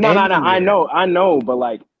going. No. I anywhere. know, but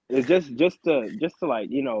like it's just to like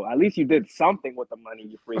at least you did something with the money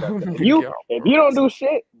you freed up. If you don't do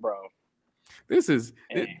shit, bro, this is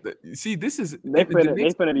this is they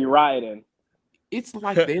finna be rioting. It's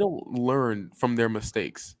like they don't learn from their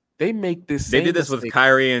mistakes. They make this. They did this with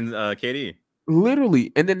Kyrie and KD.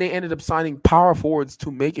 Literally, and then they ended up signing power forwards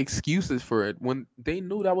to make excuses for it when they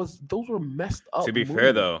knew those were messed up. To be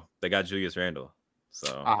fair, though, they got Julius Randle.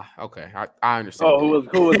 So okay, I understand. Oh, who was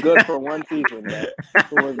good for one season, man.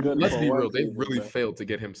 Who was good? Let's be real. Season, they really man. failed to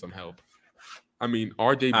get him some help. I mean,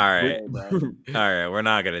 RJ. All right, we're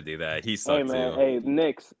not gonna do that. He sucked Hey man, too. hey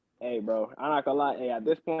Knicks, hey bro, I'm not gonna lie. Hey, at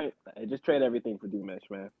this point, just trade everything for D-Mitch,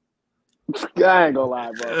 man. I ain't gonna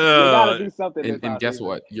lie, bro. You gotta do something. And guess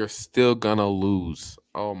what? You're still gonna lose.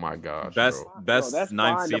 Oh my gosh. Best that's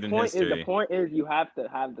ninth fine. seed in history. The point is you have to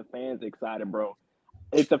have the fans excited, bro.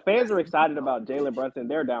 If the fans are excited about Jalen Brunson,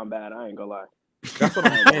 they're down bad. I ain't gonna lie. That's what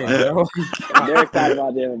I'm saying, bro. They're excited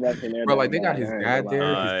about Jalen Brunson. Bro, like they got his dad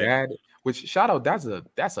there. lie. His dad, which shout out, that's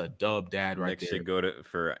a dub dad right Knicks there. should go to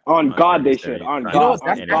for On God they should. On Prime God,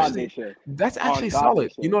 that's on God actually- they should. That's actually God,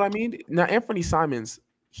 solid. they You know should. what I mean? Now Anthony Simons,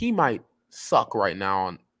 he might suck right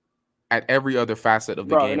now at every other facet of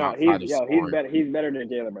the Bro, game. no, outside of he's scoring. better. He's better than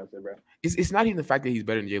Jalen Brunson, bro. It's not even the fact that he's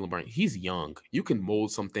better than Jalen Brunson. He's young. You can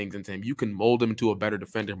mold some things into him. You can mold him into a better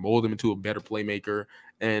defender, mold him into a better playmaker,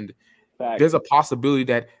 and Facts. there's a possibility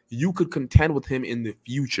that you could contend with him in the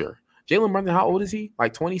future. Jalen Brunson, how old is he?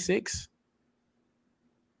 Like 26?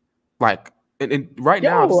 Like, and right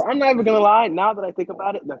now, I'm not even gonna lie. Now that I think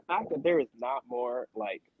about it, the fact that there is not more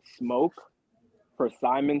like smoke for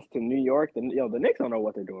Simons to New York, then the Knicks don't know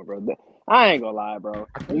what they're doing, bro. I ain't gonna lie, bro.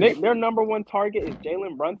 Their number one target is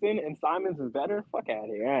Jalen Brunson, and Simons is better. Fuck out of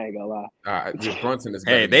here. I ain't gonna lie. Brunson is.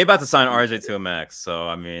 Hey, they about to sign RJ to a max, so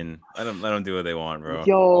I mean, let them do what they want, bro.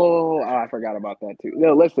 I forgot about that too.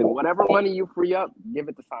 No, listen, whatever money you free up, give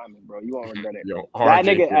it to Simon, bro. You won't regret it. Yo, That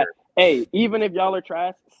RJ nigga, hey, even if y'all are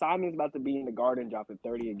trash, Simon's about to be in the Garden dropping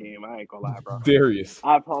 30 a game. I ain't gonna lie, bro. Darius.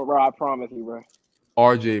 I promise you, bro.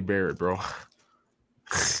 RJ Barrett, bro.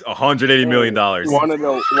 $180 million. One of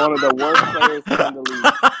the worst players in the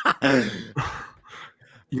league.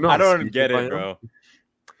 You know, I don't get it, bro.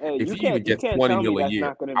 Hey, If you he even can't gets tell 20 me mil a that's year,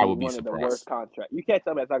 not gonna I would be one of the surprised. worst contracts. You can't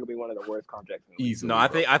tell me that's not gonna be one of the worst contracts in the league. Easily. No, I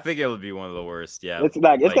bro. think it would be one of the worst. Yeah, It's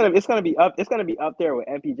gonna be up there with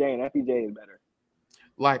MPJ, and MPJ is better.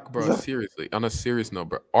 Like, bro, seriously, on a serious note,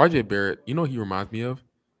 bro, RJ Barrett, you know who he reminds me of?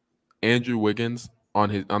 Andrew Wiggins on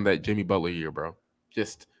that Jimmy Butler year, bro.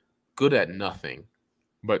 Just good at nothing,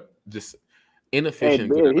 but just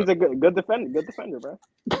inefficient. Hey, he's a good defender, bro.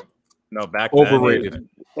 no back Overrated. Then,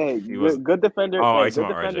 Hey, He was- good defender. Oh, Hey, he's good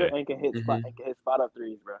talking about defender RJ. and can hit spot up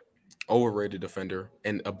threes, bro. Overrated defender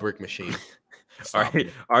and a brick machine. all right,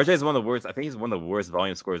 RJ is one of the worst. I think he's one of the worst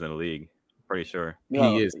volume scorers in the league. Pretty sure. He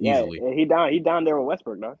is easily. He down there with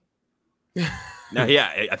Westbrook, no. No,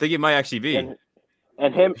 yeah, I think he might actually be. And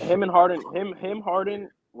him and Harden, Harden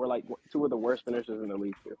were like two of the worst finishers in the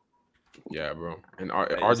league too. Yeah, bro. And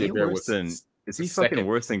Is he RJ Barrett worse was than? Is he second. fucking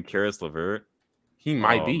worse than Karis LeVert? He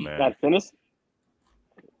might Oh, be. man. That finish.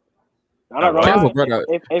 I don't know. Karis LeVert,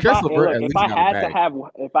 If Karis LeVert at least I got a had bag.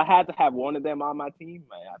 to have one of them on my team,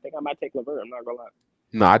 man, I think I might take LeVert. I'm not gonna lie.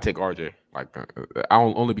 No, I take RJ. Like,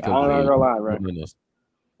 only because I'm not gonna lie, bro.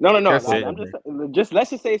 No. Karis I'm just let's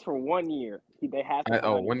just say it's for 1 year. They have to.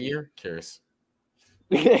 1 year? Karis.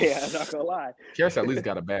 Yeah, I'm not gonna lie. Karis at least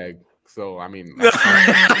got a bag. So, I mean, it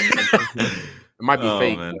might be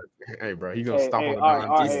fake. Man. But, hey, bro, he's going to stop on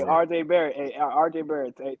the RJ Barrett. Hey, RJ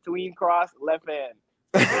Barrett. Hey, tween cross, left hand.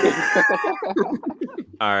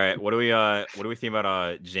 All right, what do we think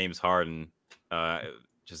about James Harden?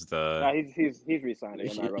 He's resigning.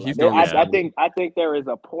 He's gonna resign. I think there is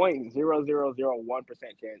a 0.0001%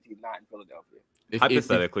 chance he's not in Philadelphia.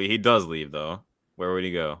 Hypothetically, he does leave though. Where would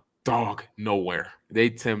he go? Dog, nowhere.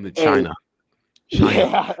 They send him to China.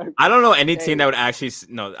 Yeah. I don't know any team that would actually.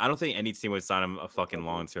 No, I don't think any team would sign him a fucking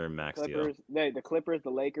long-term max deal. The Clippers, the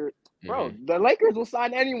Lakers. Bro, the Lakers will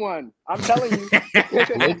sign anyone. I'm telling you.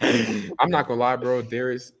 I'm not gonna lie, bro.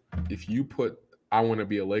 If you put "I want to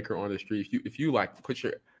be a Laker" on the street, if you like put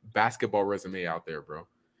your basketball resume out there, bro,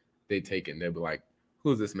 they take it and they'll be like,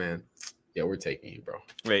 "Who's this man?" Yeah, we're taking you, bro.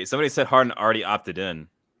 Wait, somebody said Harden already opted in.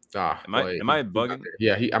 Ah, Am I bugging?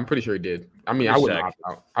 Yeah, I'm pretty sure he did. I mean, I Just wouldn't check.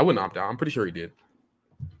 opt out. I wouldn't opt out. I'm pretty sure he did.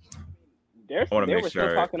 I wanna They make were still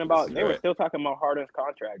sure talking this about is they were right. still talking about Harden's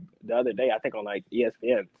contract the other day. I think on like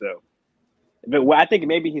ESPN. So, but I think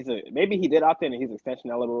maybe he did opt in and he's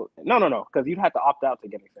extension eligible. No, because you'd have to opt out to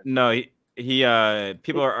get extension. No, he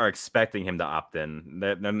people are expecting him to opt in.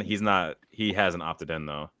 Then he's not. He hasn't opted in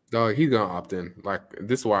though. No, he's gonna opt in. Like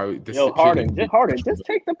this is why this Yo, shit Harden, is- just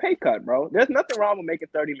take the pay cut, bro. There's nothing wrong with making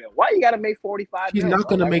 30 mil. Why you gotta make 45? He's mil, not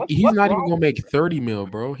bro? gonna Like, make. what's He's not even wrong? gonna make 30 mil,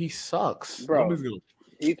 bro. He sucks. Bro. Nobody's gonna-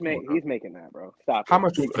 He's making that, bro. Stop. How it.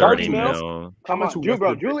 much? 30 mil? mil. How much? Bro,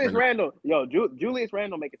 Westbrook make Julius right now? Randle. Yo, Julius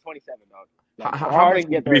Randle making 27, dog. Like, How Harden much-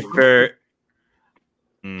 get To be 30. fair,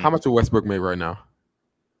 How much would Westbrook make right now?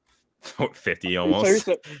 50 So almost.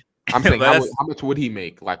 I'm saying, That's- how much would he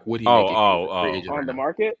make? Like, would he Oh, make? oh, free oh. agent on right the now?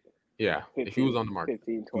 market? Yeah, if he was on the market.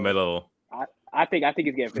 15, 20. Middle, I think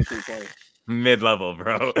he's getting 15, 20. mid-level,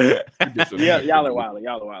 bro. Yeah, y'all are wild.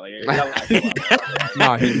 Y'all are actually wild.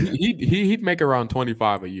 Nah, he'd make around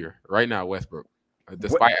 25 a year right now. Westbrook,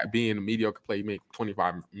 despite being a mediocre player, he make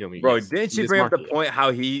 25 million. Bro, yes. didn't you This bring up the market. point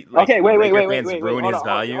how he like, Okay, wait. Laker fans Wait. ruin Hold his on,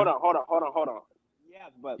 value? hold on. Yeah,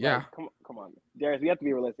 but Yeah. like, come on, Darius. We have to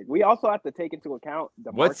be realistic. We also have to take into account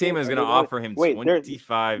the What market, team is and going to there's offer him wait, there's-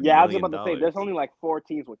 $25 Yeah, I was million? about to say there's only like 4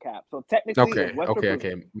 teams with cap. So technically, Okay, if Westbrook okay, was,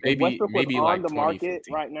 okay. if Westbrook was Maybe on like the 20, market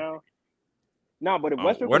 15. right now. No, but if Oh,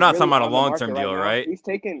 Westbrook we're was not really talking about a on the long-term market deal, now, right? He's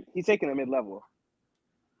taking a mid level.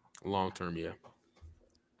 Long term, yeah.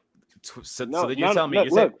 So did you tell me?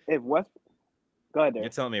 Look, if West, go ahead, You're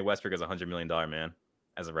Darius. telling me Westbrook is a $100 million man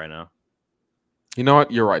as of right now? You know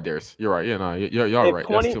what? You're right, Darius. You're right. Yeah, no, you're If right.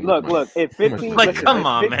 20, That's too much money. look, if 15, Like, listen, come if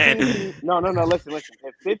on, 15 man. teams- no, listen. If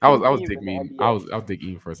 15 I was teams digging. in the I NBA, was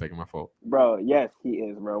digging for a second. My fault. bro. Yes, he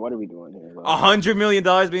is, bro. What are we doing here, bro? $100 million,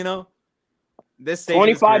 Bino? This stage of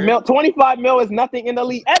his 25 career? mil. 25 mil is nothing in the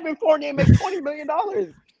league. Evan Fournier makes $20 million.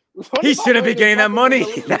 He shouldn't be getting that money.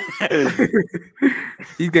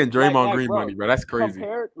 He's getting Draymond Like, Green bro, money, bro. That's crazy.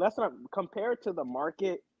 Compared to the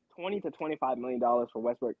market, $20 to $25 million for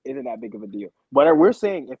Westbrook isn't that big of a deal. But we're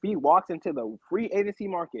saying if he walks into the free agency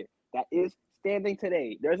market that is standing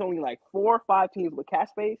today, there's only like 4 or 5 teams with cap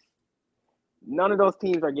space. None of those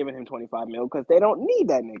teams are giving him 25 mil because they don't need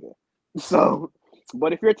that nigga. So,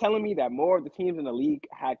 but if you're telling me that more of the teams in the league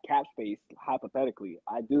had cap space, hypothetically,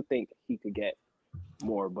 I do think he could get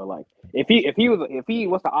more. But like, if he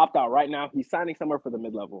was to opt out right now, he's signing somewhere for the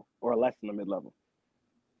mid level or less than the mid level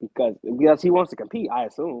because he wants to compete. I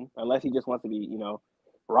assume, unless he just wants to be,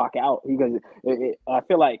 rock out. I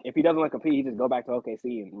feel like if he doesn't want to compete, he just go back to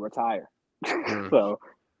OKC and retire. So.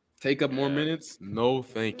 Take up more minutes? No,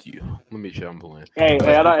 thank you. Let me check. I'm playing. Hey,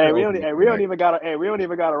 we don't even got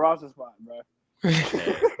a roster spot, bro.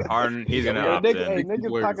 Harden, he's gonna opt in.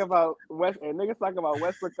 Niggas talk about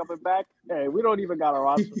Westbrook coming back. Hey, we don't even got a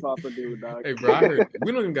roster spot for dude, dog. Hey, bro, I heard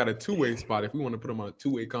we don't even got a 2-way spot if we want to put him on a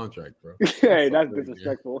 2-way contract, bro. Hey, that's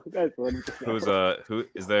disrespectful. That's disrespectful. Who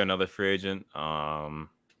is there another free agent?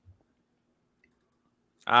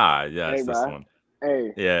 Yes, Hey, this bro. one.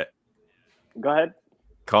 Hey, Yeah, go ahead.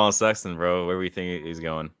 Colin Sexton, bro. Where do we think he's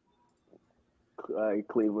going?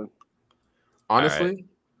 Cleveland. Honestly,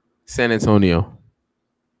 San Antonio.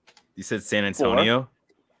 You said San Antonio.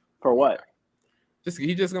 For what? He's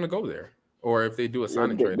just gonna go there, or if they do a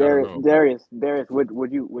signing trade, I don't know. Darius,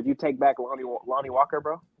 would you take back Lonnie Walker,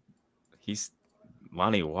 bro? He's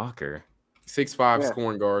Lonnie Walker. 6'5" Yeah.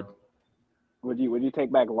 scoring guard. Would you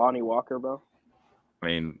take back Lonnie Walker, bro? I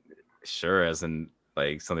mean, sure, as in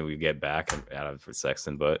like something we get back out of for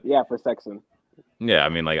Sexton, but Yeah, for Sexton. yeah, I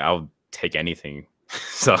mean, like I'll take anything.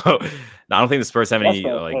 So I don't think the Spurs have any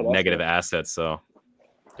That's fair. like Hey, that's negative fair. assets. So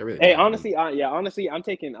Really Hey, don't. honestly, I'm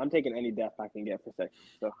taking any depth I can get for Sexton.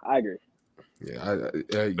 So I agree. Yeah,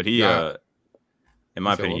 but he, yeah. in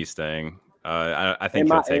my So opinion, what? he's staying. I think In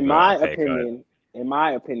he'll my take in a my pay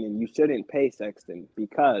cut. opinion, you shouldn't pay Sexton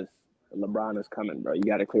because LeBron is coming, bro. You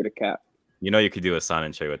got to clear the cap. You know, you could do a sign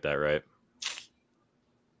and trade with that, right?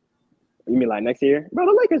 You mean like next year, bro?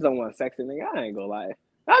 The Lakers don't want Sexton, nigga. I ain't gonna lie.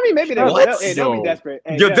 I mean, maybe What? they'll be Yo. desperate.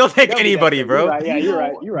 Hey, Yo, they'll take be anybody, desperate.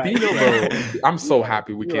 bro. You're right. Bino, bro, I'm so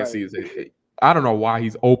happy we You're can't right. see his. I don't know why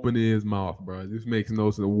he's opening his mouth, bro. This makes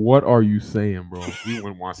no sense. What are you saying, bro? We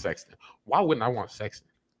wouldn't want Sexton. Why wouldn't I want Sexton?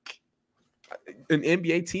 An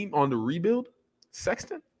NBA team on the rebuild?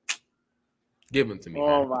 Sexton? Give him to me.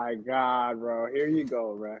 Oh man. my god, bro! Here you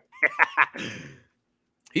go, bro.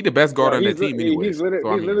 He the best guard on he's, that team, he's anyways. literally, So,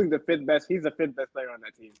 I he's mean, literally the fifth best. He's the fifth best player on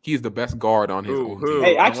that team. he's the best guard on his own Who? team.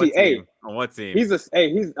 Hey, On actually, what team? On what team? He's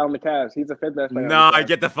on the Cavs. He's the fifth best player. No, on the Cavs.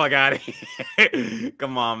 get the fuck out of here.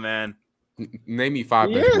 Come on, man. Name me 5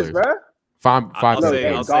 He best is, players. bro. Five I'll best say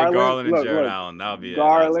players. Garland and look, Jared look. Allen. That would be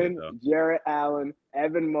Garland, it. Jarrett Allen,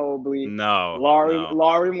 Evan Mobley, No.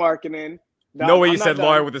 Laurie Markkinen. No way I'm you not said done.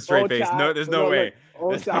 Laurie with a straight face. Ochai- No, there's no way.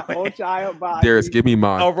 There's no way. Ochai Agbaji. Darius, give me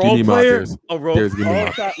mine. A Give role me mine, player. Darius. A role. Darius, give me mine.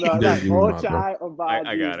 Ochai, no, Darius, give me mine, bro. Ochai Agbaji.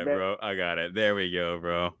 I got it, man. bro. I got it. There we go,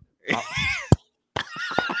 bro.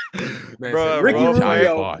 Man, Bro, said Ricky Ochai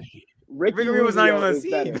Rubio. Agbaji. Ricky Rubio was not even Rubio on the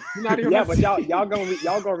is better. team. He's not even Yeah, on the but team.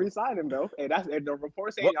 y'all gonna re-sign him though. Hey, that's the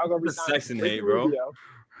report saying What- y'all gonna what's the re-sign Sexton Ricky hate, bro? Rubio.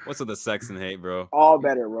 What's with the Sexton hate, bro? All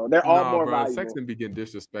better, bro. They're all Nah, more bro. valuable. Sexton be getting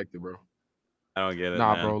disrespected, bro. I don't get it.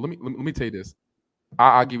 Nah, man. bro. Let me tell you this.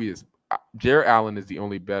 I'll give you this. Jared Allen is the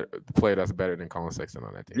only player that's better than Colin Sexton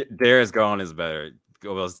on that team. Darius Garland is better.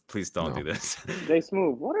 Well, please don't No. do this. Jay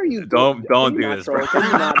Smooth, what are you Don't doing? Can you do not this, troll? bro. Can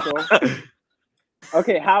you not troll?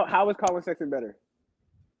 Okay, how is Colin Sexton better?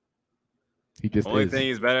 He just Only is thing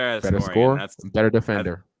he's better at better scoring. score, That's better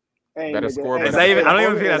defender. Hey, Better nigga, score, hey, better is that even? the I don't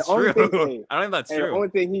even only- think that's the only true. thing- hey, I don't think that's hey, the true. only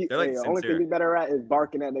thing They're, like, the only thing sincere. he's better at is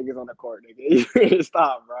barking at niggas on the court, nigga.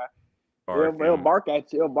 Stop, bro. He'll bark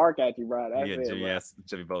at you. He'll bark at you, bro. That's You it, get Jimmy bro.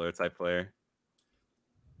 Jimmy Butler type player.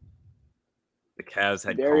 The Cavs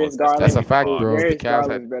had Darius Colin Garland. That's a Sexton. fact, Fuck. bro. The Darius Cavs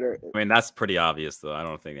Garland's had- better, I mean, that's pretty obvious, though. I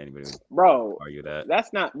don't think anybody would bro. argue that.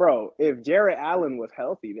 That's not, bro. If Jarrett Allen was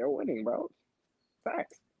healthy, they're winning, bro.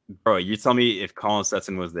 Facts, Bro, you tell me if Colin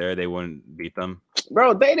Sexton was there, they wouldn't beat them?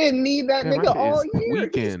 bro. They didn't need that Man, nigga my shit all is year.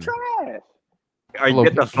 tweaking. He's trash. Or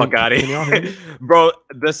get the fuck out of can y'all hear here. me? Bro,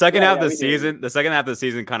 the second Yeah, half of yeah, the we hear you.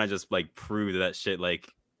 season, kind of just like proved that shit. Like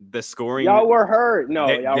the scoring Y'all were hurt. No,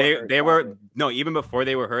 they, y'all they, were hurt. they Y'all were no, even before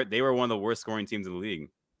they were hurt, they were one of the worst scoring teams in the league.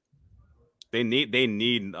 They need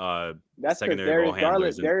That's because secondary ball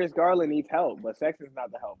handlers. Darius Garland needs help, but Sexton's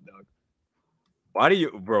not the help, dog. Why do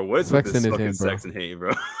you, bro? What's with Sexton this is fucking him, bro. Sexton hate,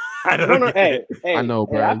 bro? I don't No, know. hey, I know,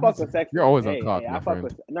 hey, bro. I fuck with Sexton. You're always on Hey, cock, hey, my I fuck friend.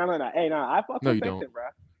 with no. Hey, no, I fuck No, with you Sexton, don't. bro.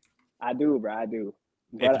 I do, bro. I do.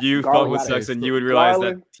 If But you fuck Garland with gotta- Sexton, you would realize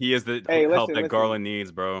Garland- that he is the Hey, help listen. that Garland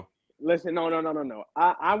needs, bro. Listen, no.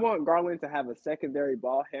 I want Garland to have a secondary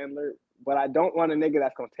ball handler, but I don't want a nigga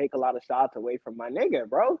that's gonna take a lot of shots away from my nigga,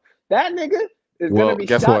 bro. That nigga is Well, gonna be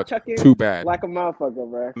guess shot what? chucking Too bad. like a motherfucker,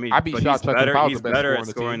 bro. I mean, I'd be but shot he's chucking better. if I was He's the best better scorer at on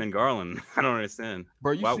the scoring team. than Garland. I don't understand.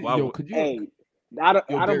 Bro, you Why- see, why yo, would- could you? Hey, I don't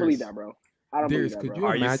Yo, believe Darius. that, bro. I don't Darius, believe that, could bro. you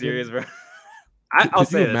Are you imagine- serious, bro? Could I'll you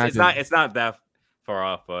say this. It's imagine- not that far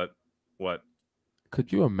off, but what?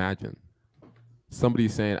 Could you imagine somebody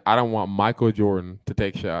saying, "I don't want Michael Jordan to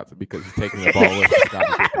take shots because he's taking the ball away from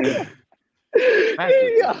Scottie Pippen"?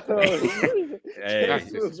 Hey,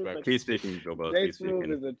 That's disrespectful. keep speaking, Joe Buzz. Jay Keep Smooth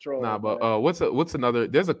speaking. is a troll. Nah, but bro. what's another?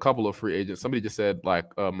 There's a couple of free agents. Somebody just said like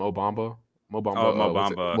Mo Bamba. Oh, Mo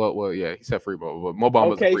what's it- Bamba. Well, yeah, he said free Mo, but Mo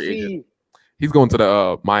Bamba's a free agent. OKC. He's going to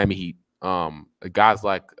the Miami Heat. Guys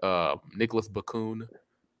like Nicholas Batum.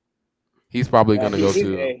 He's probably gonna go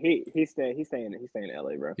to. He's staying in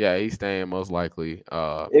LA, bro. Yeah, he's staying most likely.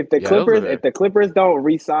 If the yeah, those Clippers, are if the Clippers don't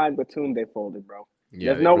re-sign Batum, they folded, bro.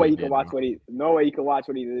 yeah, There's they no way really you can did, watch bro. no way you can watch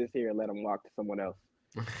what he did this year and let him walk to someone else.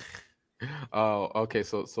 Oh, okay.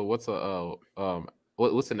 So what's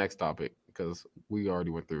what's the next topic? Because we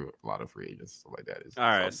already went through a lot of free agents, stuff like that. All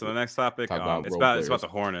right. So the next topic, Talk about it's role about players. the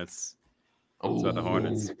Hornets. It's about the Ooh.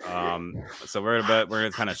 Hornets. So we're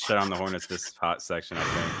gonna kind of shut on the Hornets this hot section, I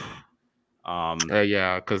think.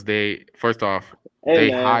 Yeah, because they first off Hey,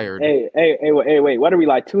 they man. hired. Wait. What are we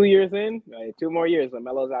like? 2 years in? Like, 2 more years.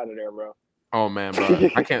 LaMelo's out of there, bro. Oh man, bro,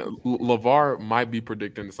 I can't. LeVar might be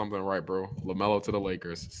predicting something right, bro. LaMelo to the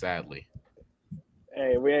Lakers, sadly.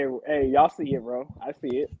 Hey, y'all see it, bro. I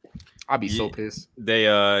see it. I'd be so Yeah. pissed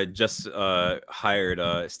They just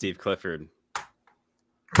hired Steve Clifford.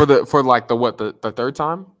 for like the third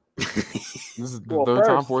time. This is the Well, third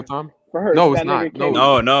time, first- fourth time. First, No, it's that not. nigga Kenny-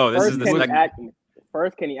 No, this first is the Kenny second.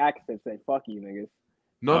 First, Kenny Atkinson said, "Fuck you, niggas."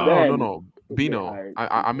 No, Then- no. get Bino, hired.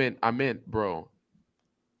 I meant, bro.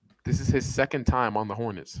 This is his second time on the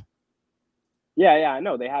Hornets. Yeah, I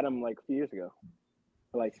know. They had him like a few years ago,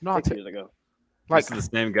 like No, 6 I years ago. Like, This is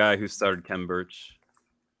the same guy who started Ken Birch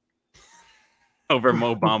over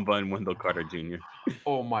Mo Bamba and Wendell Carter Jr.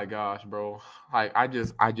 oh my gosh, bro.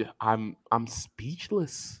 I'm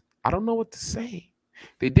speechless. I don't know what to say.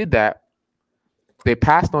 They did that. They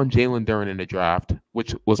passed on Jalen Duren in the draft,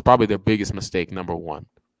 which was probably their biggest mistake, number one.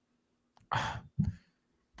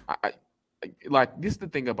 Like, this is the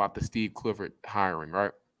thing about the Steve Clifford hiring,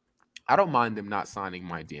 right? I don't mind them not signing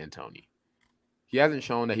Mike D'Antoni. He hasn't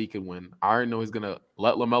shown that he can win. I already know he's going to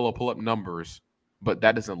let LaMelo pull up numbers but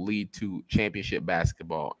that doesn't lead to championship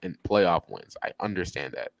basketball and playoff wins. I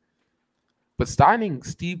understand that. But signing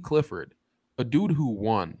Steve Clifford, a dude who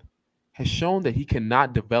won, has shown that he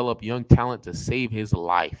cannot develop young talent to save his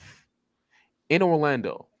life. In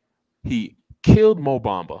Orlando, he killed Mo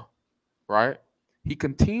Bamba, right? He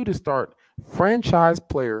continued to start franchise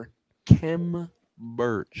player Kim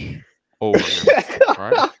Birch over him,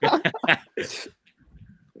 right?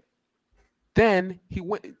 Then he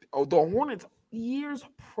went. Oh, the Hornets years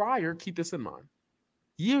prior. Keep this in mind.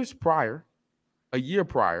 Years prior, a year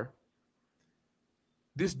prior,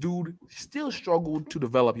 this dude still struggled to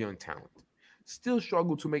develop young talent. Still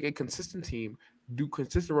struggled to make a consistent team, do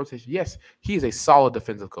consistent rotation. Yes, he is a solid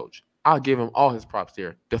defensive coach. I'll give him all his props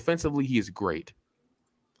there. Defensively, he is great.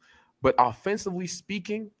 But offensively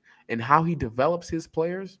speaking, and how he develops his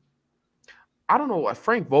players, I don't know.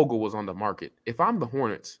 Frank Vogel was on the market. If I'm the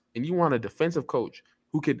Hornets and you want a defensive coach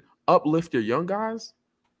who could uplift your young guys,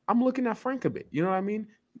 I'm looking at Frank a bit. You know what I mean?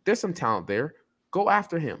 There's some talent there. Go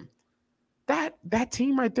after him. That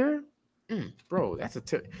team right there, bro. That's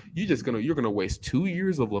you're gonna waste 2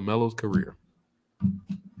 years of LaMelo's career.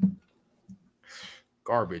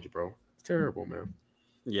 Garbage, bro. It's terrible, man.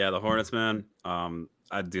 Yeah, the Hornets, man.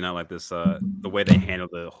 I do not like this. The way they handle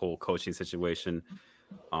the whole coaching situation.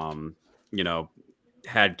 You know,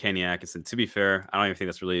 had Kenny Atkinson. To be fair, I don't even think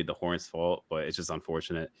that's really the Hornets' fault, but it's just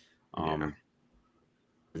unfortunate.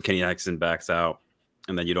 Kenny Atkinson backs out,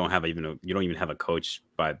 and then you don't even have a coach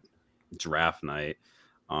by draft night.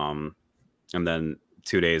 And then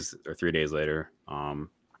 2 days or 3 days later,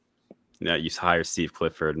 you hire Steve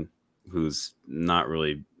Clifford, who's not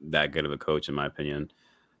really that good of a coach in my opinion.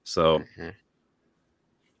 So,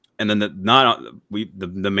 and then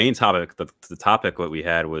the main topic, the topic what we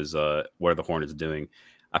had was what are the Hornets doing?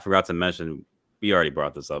 I forgot to mention, we already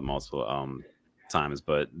brought this up multiple times,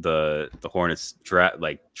 but the Hornets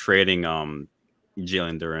trading Jalen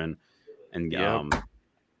Duren and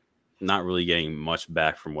not really getting much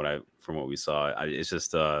back from what we saw. It's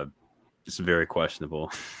just very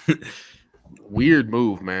questionable. Weird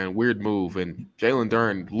move, man. Weird move. And Jalen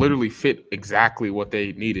Duren literally fit exactly what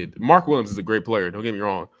they needed. Mark Williams is a great player. Don't get me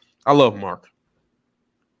wrong. I love Mark.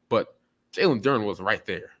 But Jalen Duren was right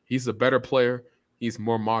there. He's a better player. He's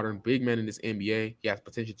more modern, big man in this NBA. He has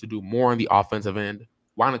potential to do more on the offensive end.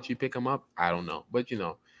 Why don't you pick him up? I don't know. But,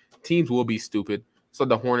 teams will be stupid. So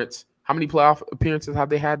the Hornets, how many playoff appearances have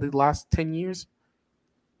they had the last 10 years?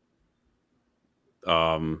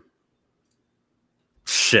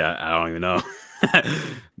 Shit, I don't even know.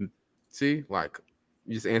 See,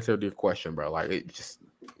 you just answered your question, bro. It's just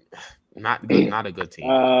not good, not a good team.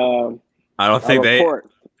 I don't think they.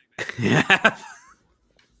 Yeah.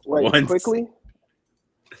 Wait, quickly.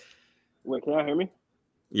 Wait, can y'all hear me?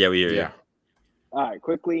 Yeah, we hear you. All right,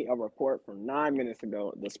 quickly, a report from 9 minutes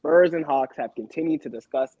ago. The Spurs and Hawks have continued to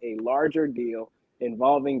discuss a larger deal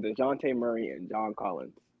involving DeJounte Murray and John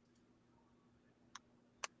Collins.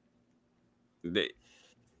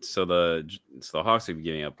 So the Hawks are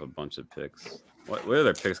giving up a bunch of picks. What are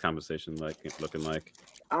their picks compensation looking like?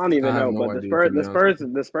 I don't even know, but idea,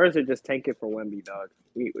 the Spurs are just tanking for Wemby, dog.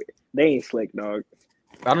 They ain't slick, dog.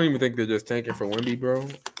 I don't even think they're just tanking for Wemby, bro.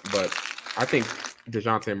 But I think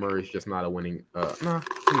DeJounte Murray is just not a winning.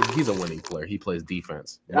 He's a winning player. He plays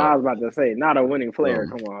defense. I was about to say, not a winning player.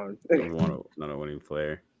 Come on, not a winning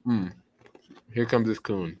player. Here comes this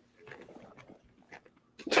coon.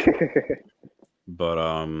 But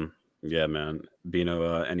yeah, man.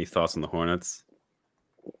 Bino, any thoughts on the Hornets?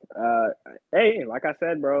 Hey, like I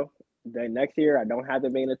said, bro, the next year I don't have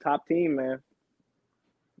them being a top team, man.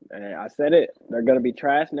 And I said it. They're gonna be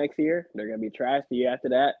trash next year. They're gonna be trash the year after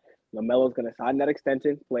that. LaMelo's gonna sign that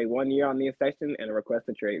extension, play 1 year on the extension, and request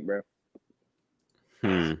a trade, bro.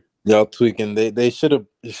 Y'all tweaking. They should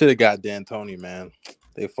have got D'Antoni, man.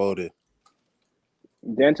 They folded.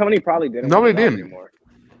 D'Antoni probably didn't. No, they didn't. Anymore.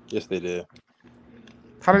 Yes, they did.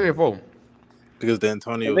 How did they fold? Because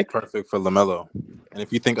D'Antoni was perfect for LaMelo. And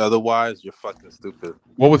if you think otherwise, you're fucking stupid.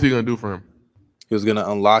 What was he gonna do for him? He was gonna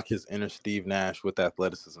unlock his inner Steve Nash with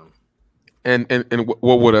athleticism. And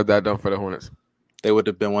what would have that done for the Hornets? They would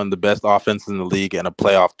have been one of the best offenses in the league and a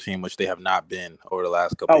playoff team, which they have not been over the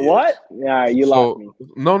last couple of years. What? Yeah, you lost me.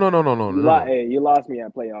 No. Hey, you lost me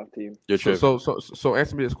at playoff team. You're tripping. So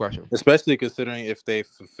answer me this question. Especially considering if they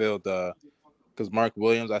fulfilled because Mark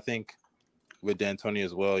Williams, I think with D'Antoni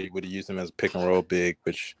as well, you would have used him as a pick and roll big,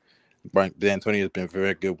 which D'Antoni has been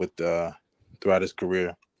very good with throughout his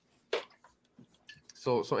career.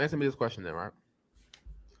 So answer me this question then, right?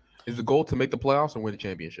 Is the goal to make the playoffs and win the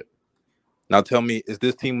championship? Now tell me, is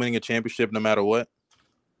this team winning a championship no matter what?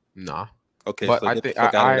 Nah. Okay, But so I get the think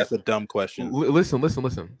fuck out of here. That's a dumb question.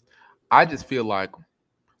 listen. I just feel like,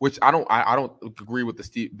 which I don't agree with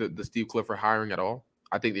the Steve Clifford hiring at all.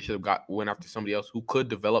 I think they should have went after somebody else who could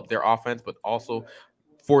develop their offense, but also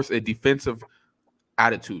force a defensive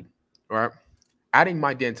attitude. Right? Adding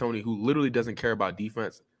Mike D'Antoni, who literally doesn't care about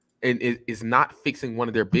defense and is not fixing one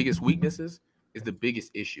of their biggest weaknesses, is the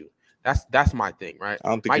biggest issue. That's my thing, right? I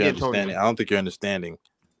don't think Mike you're D'Antoni, understanding. I don't think you're understanding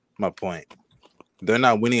my point. They're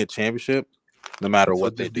not winning a championship, no matter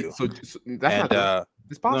what they do. So that's not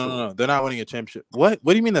it's possible. No, they're not winning a championship. What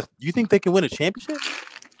do you mean? You think they can win a championship?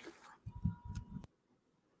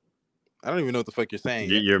 I don't even know what the fuck you're saying.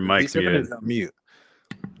 Your mic's muted. Mute.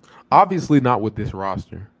 Obviously not with this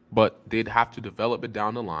roster, but they'd have to develop it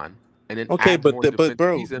down the line and then Okay, add more but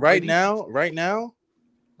bro, pieces and right play now,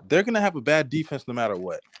 they're gonna have a bad defense no matter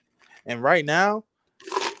what. And right now,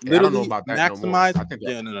 Yeah, I don't know literally about that no more. maximize. I think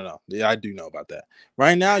No. Yeah, I do know about that.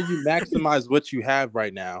 Right now, you maximize what you have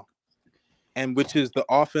right now, and which is the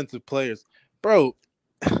offensive players, bro.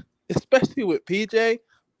 Especially with PJ.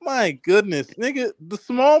 My goodness, nigga, the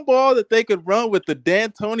small ball that they could run with the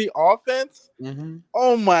D'Antoni offense.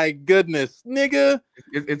 Oh my goodness, nigga.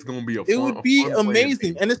 It's gonna be it would be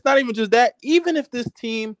amazing. And it's not even just that. Even if this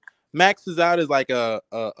team maxes out as like a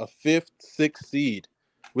 5th, 6th seed,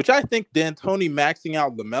 which I think D'Antoni maxing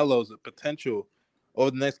out LaMelo's a potential over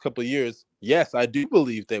the next couple of years. Yes, I do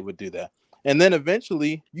believe they would do that. And then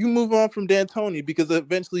eventually you move on from D'Antoni because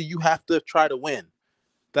eventually you have to try to win.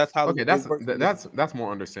 That's how. Okay, that's more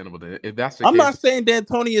understandable. Than if that's the I'm case. not saying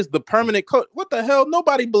D'Antoni is the permanent coach. What the hell?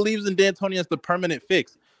 Nobody believes in D'Antoni as the permanent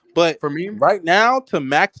fix. But for me, right now, to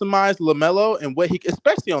maximize LaMelo and what he,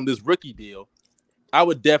 especially on this rookie deal, I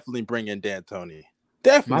would definitely bring in D'Antoni.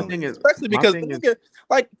 Definitely, my thing is, especially because nigga,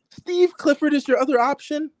 like Steve Clifford is your other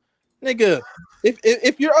option, nigga.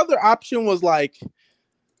 If your other option was like,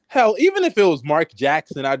 hell, even if it was Mark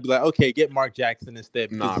Jackson, I'd be like, okay, get Mark Jackson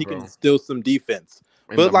instead because he can instill some defense.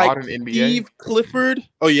 But like Steve Clifford,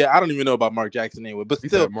 oh yeah, I don't even know about Mark Jackson anyway. But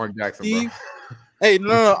still, Mark Jackson, Steve, bro. Hey,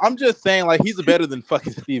 no, I'm just saying like he's better than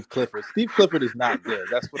fucking Steve Clifford. Steve Clifford is not good.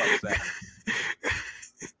 That's what I'm saying.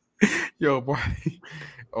 Yo, boy.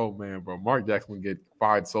 Oh man, bro, Mark Jackson would get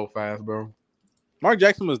fired so fast, bro. Mark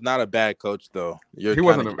Jackson was not a bad coach though. He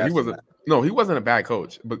wasn't a bad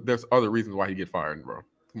coach, but there's other reasons why he get fired, bro.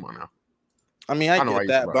 Come on now. I mean, I get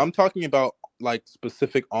that, but I'm talking about like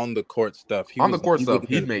specific on the court stuff. He would have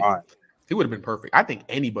been perfect. I think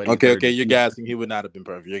anybody. Okay, you're gassing. He would not have been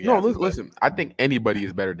perfect. Listen. I think anybody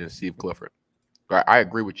is better than Steve Clifford. Right, I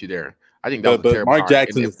agree with you there. I think that was Mark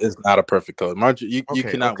Jackson is not a perfect coach. You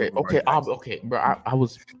cannot. Okay, bro. I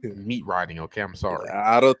was meat riding. Okay, I'm sorry.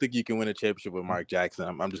 I don't think you can win a championship with Mark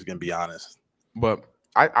Jackson. I'm just gonna be honest. But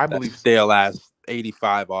I believe stale ass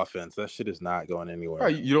 85 offense. That shit is not going anywhere.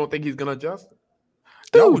 You don't think he's gonna adjust?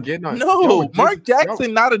 Dude, Mark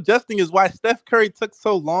Jackson not adjusting is why Steph Curry took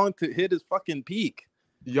so long to hit his fucking peak.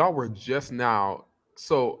 Y'all were just now.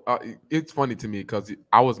 So it's funny to me because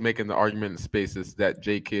I was making the argument in Spaces that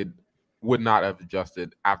J Kidd would not have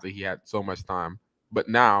adjusted after he had so much time. But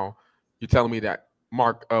now you're telling me that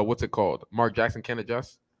Mark Jackson can't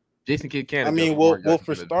adjust? Jason Kidd can't. I mean,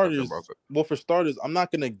 for starters, I'm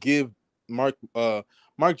not gonna give Mark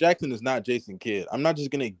Jackson is not Jason Kidd. I'm not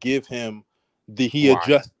just gonna give him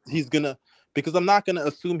adjust. Because I'm not gonna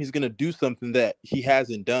assume he's gonna do something that he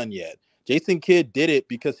hasn't done yet. Jason Kidd did it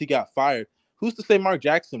because he got fired. Who's to say Mark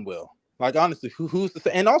Jackson will? Like honestly, who's to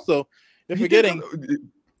say? And also,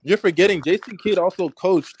 you're forgetting Jason Kidd also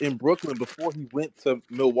coached in Brooklyn before he went to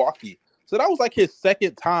Milwaukee. So that was like his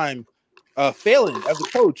second time failing as a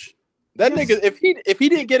coach. That nigga, if he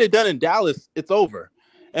didn't get it done in Dallas, it's over.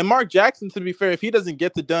 And Mark Jackson, to be fair, if he doesn't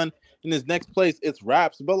get it done in his next place, it's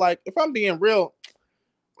wraps. But like, if I'm being real,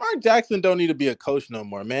 Mark Jackson don't need to be a coach no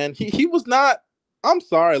more, man. He was not. I'm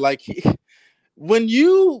sorry, like when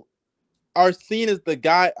you are seen as the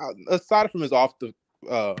guy, aside from his off the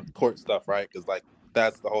court stuff, right? Because like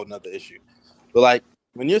that's the whole nother issue. But like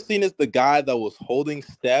when you're seen as the guy that was holding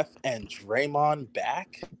Steph and Draymond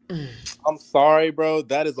back, I'm sorry, bro.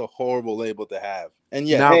 That is a horrible label to have. And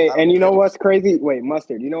yeah, and you know what's crazy? Wait,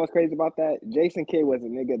 Mustard. You know what's crazy about that? Jason Kidd was a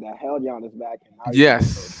nigga that held Giannis back. And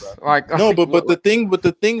yes, but the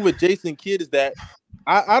thing with Jason Kidd is that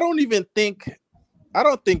I don't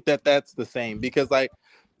think that that's the same because like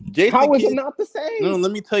Jason. How is it not the same? No,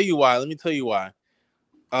 let me tell you why.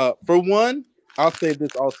 For one, I'll say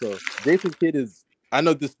this also. Jason Kidd is. I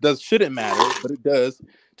know this shouldn't matter, but it does.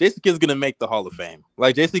 Jason Kidd's gonna make the Hall of Fame.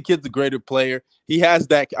 Like Jason Kidd's a greater player. He has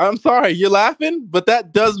that. I'm sorry, you're laughing, but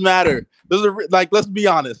that does matter. Let's be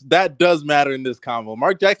honest. That does matter in this combo.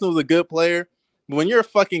 Mark Jackson was a good player, When you're a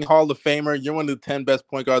fucking Hall of Famer, you're one of the 10 best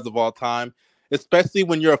point guards of all time, especially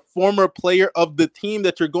when you're a former player of the team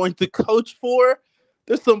that you're going to coach for.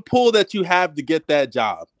 There's some pull that you have to get that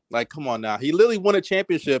job. Like, come on now. He literally won a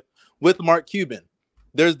championship with Mark Cuban.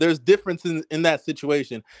 There's difference in that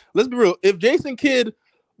situation. Let's be real. If Jason Kidd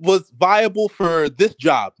was viable for this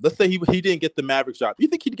job, let's say he didn't get the Mavericks job, you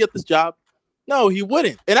think he'd get this job? No, he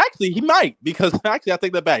wouldn't. And actually, he might, because actually, I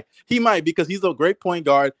take that back. He might, because he's a great point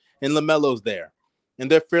guard and LaMelo's there.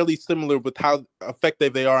 And they're fairly similar with how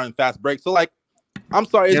effective they are in fast breaks. So, like, I'm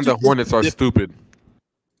sorry. And the Hornets are stupid.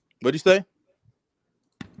 What'd you say?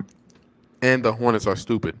 And the Hornets are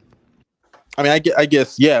stupid. I mean, I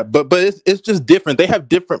guess, yeah, but it's just different. They have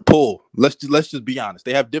different pull. Let's just be honest.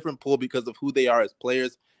 They have different pull because of who they are as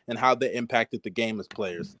players and how they impacted the game as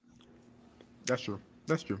players. That's true.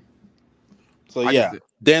 That's true. So yeah,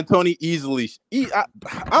 D'Antoni easily.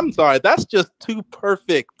 I'm sorry, that's just too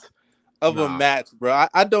perfect of a match, bro.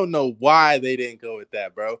 I don't know why they didn't go with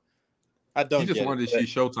that, bro. I don't. You just wanted to see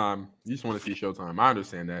Showtime. You just want to see Showtime. I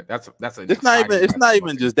understand that. That's a. It's not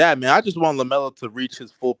even just that, man. I just want LaMelo to reach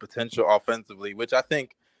his full potential offensively, which I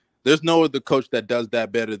think there's no other coach that does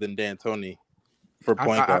that better than D'Antoni for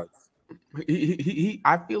point guards.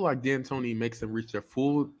 I feel like D'Antoni makes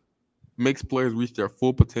players reach their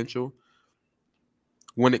full potential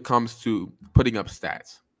when it comes to putting up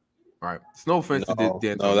stats. All right. It's no offense to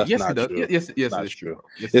D'Antoni. No, that's yes, not it does. true. Yes, it is true.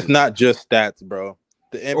 Yes, it's not just stats, bro.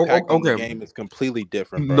 The impact on the game is completely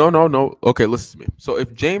different, bro. No. Okay, listen to me. So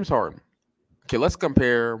if James Harden, let's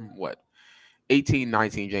compare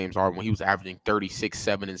 18-19 James Harden when he was averaging 36,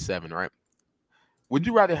 7, and 7, right? Would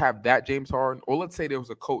you rather have that James Harden, or let's say there was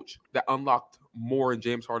a coach that unlocked more in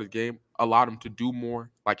James Harden's game, allowed him to do more,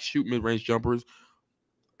 like shoot mid-range jumpers,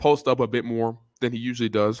 post up a bit more than he usually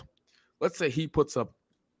does? Let's say he puts up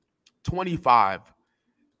 25,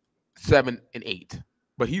 7, and 8.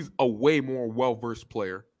 But he's a way more well-versed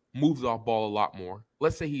player, moves off ball a lot more.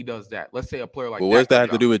 Let's say he does that. Let's say a player like that. Well, what does that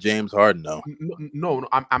have to do with James Harden, though? No.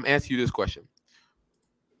 I'm asking you this question.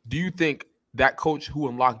 Do you think that coach who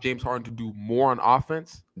unlocked James Harden to do more on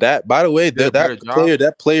offense? That, by the way,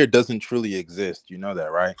 that player doesn't truly exist. You know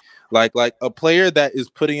that, right? Like a player that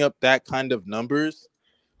is putting up that kind of numbers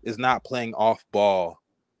is not playing off ball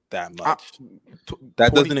that much.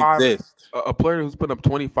 That doesn't exist. A player who's putting up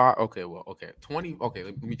 25. Okay. 20. Okay,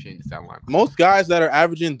 let me change the stat line. Most guys that are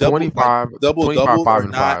averaging double are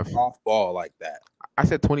not off ball like that. I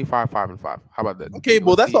said 25, 5, and 5. How about that? Okay,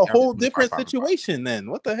 well, that's a whole different situation then.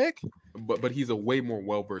 What the heck? But he's a way more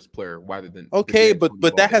well-versed player rather than. Okay, but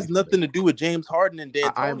that has nothing to do with James Harden and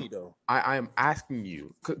D'Antoni, though. I am asking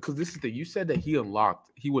you, because this is the you said that he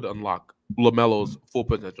would unlock LaMelo's full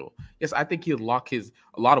potential. Yes, I think he unlocked a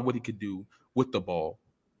lot of what he could do with the ball,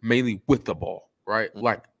 mainly with the ball, right? Mm-hmm.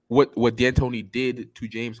 Like what D'Antoni did to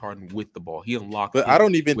James Harden with the ball. He unlocked. But I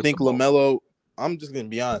don't even think LaMelo. I'm just gonna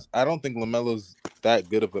be honest. I don't think LaMelo's that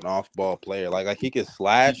good of an off-ball player. Like he can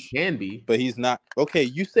slash. He can be, but he's not. Okay,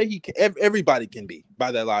 you say he can. Everybody can be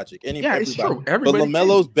by that logic. It's true. But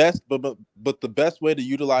LaMelo's best. But the best way to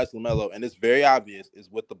utilize LaMelo, and it's very obvious, is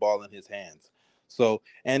with the ball in his hands. So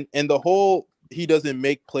and the whole he doesn't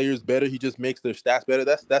make players better. He just makes their stats better.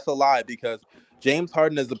 That's a lie, because James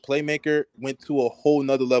Harden as a playmaker went to a whole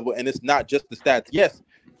nother level, and it's not just the stats. Yes.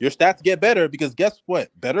 Your stats get better because guess what?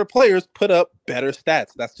 Better players put up better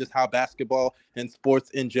stats. That's just how basketball and sports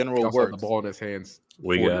in general works. The ball in his hands.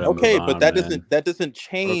 But that doesn't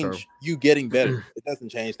change you getting better. It doesn't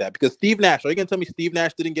change that, because Steve Nash. Are you gonna tell me Steve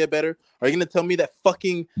Nash didn't get better? Are you gonna tell me that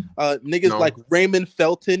fucking niggas like Raymond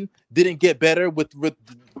Felton didn't get better with?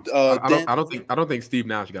 I don't think Steve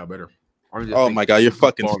Nash got better. Oh my god, you're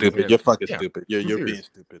fucking stupid. You're fucking stupid. You're being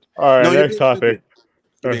stupid. All right, next topic.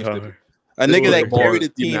 A nigga that carried a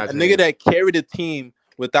team. A nigga that carried a team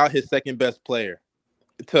without his second best player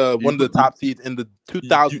to one of the top seeds in the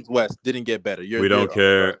 2000s West didn't get better. We don't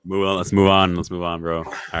care. Move on. Let's move on, bro.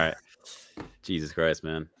 All right. Jesus Christ,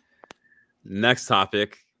 man. Next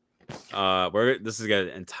topic. This is an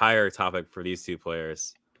entire topic for these two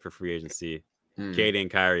players for free agency. KD and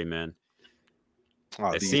Kyrie, man.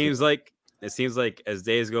 It seems like as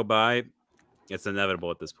days go by, it's inevitable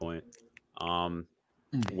at this point.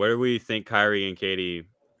 Where do we think Kyrie and KD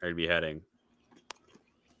are to be heading?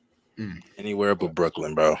 Anywhere but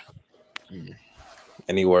Brooklyn, bro.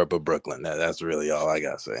 Anywhere but Brooklyn. That's really all I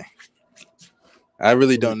gotta say. I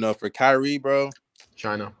really don't know. For Kyrie, bro,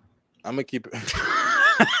 China. I'm gonna keep it.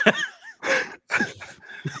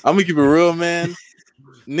 I'm gonna keep it real, man.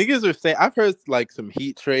 Niggas are saying, I've heard like some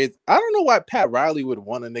Heat trades. I don't know why Pat Riley would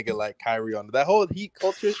want a nigga like Kyrie on that whole Heat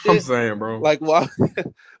culture shit. I'm saying, bro. Like why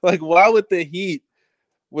would the Heat,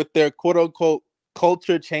 with their quote unquote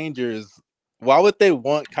culture changers, why would they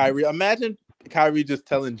want Kyrie? Imagine Kyrie just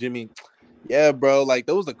telling Jimmy, "Yeah, bro, like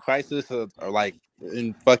there was a crisis or like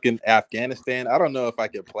in fucking Afghanistan. I don't know if I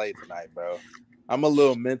could play tonight, bro. I'm a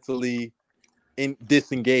little mentally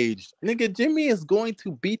disengaged." Nigga, Jimmy is going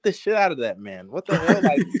to beat the shit out of that man. What the hell?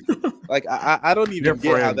 Like I don't even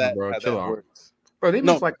get how that works. Bro, they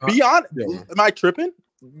just beyond. Am I tripping?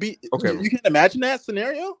 Okay, you can imagine that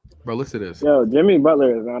scenario, bro. Listen to this. Yo, Jimmy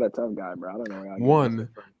Butler is not a tough guy, bro. I don't know. One,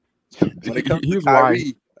 when it comes to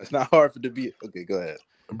Kyrie, it's not hard for to be. Okay, go ahead,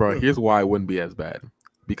 bro. Here's why it wouldn't be as bad.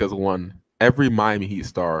 Because one, every Miami Heat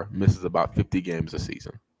star misses about 50 games a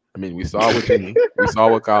season. I mean, we saw with Jimmy, we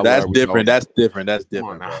saw with Kyle. That's different. That's different. That's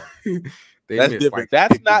different. That's different. Like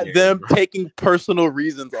that's not games, them bro. Taking personal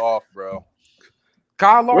reasons off, bro.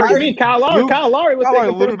 Kyle Lowry. What do you mean, Kyle Lowry? Kyle Lowry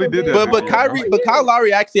literally did that. But Kyle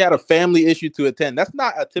Lowry actually had a family issue to attend. That's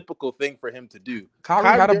not a typical thing for him to do. Kyrie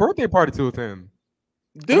had a birthday party to attend.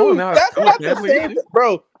 Dude, that's not the same,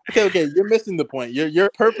 bro. Okay, you're missing the point. You're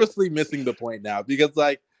purposely missing the point now because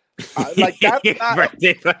like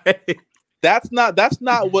that's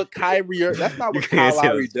not what Kyrie. That's not what Kyle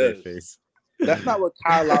Lowry does. That's not what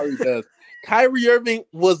Kyle Lowry does. Kyrie Irving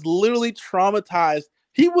was literally traumatized.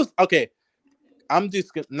 He was okay. I'm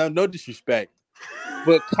just no disrespect,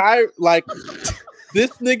 but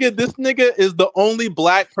this nigga is the only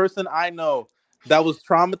black person I know that was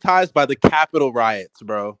traumatized by the Capitol riots,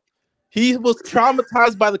 bro. He was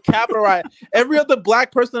traumatized by the Capitol riot. Every other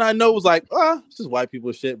black person I know was like, it's just white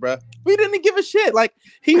people shit, bro. We didn't give a shit. Like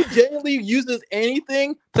he genuinely uses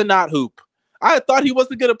anything to not hoop. I thought he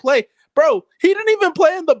wasn't gonna play. Bro, he didn't even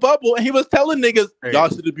play in the bubble, and he was telling niggas, y'all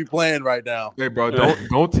should be playing right now. Hey, bro, do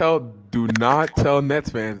not tell Nets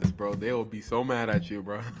fans this, bro. They will be so mad at you,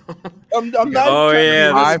 bro. I'm not. Oh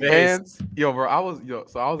yeah, my fans. Yo, bro, I was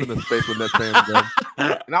in a space with Nets fans, bro,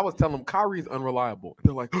 and I was telling them Kyrie's unreliable.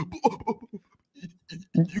 They're like, you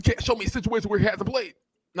can't show me a situation where he hasn't played.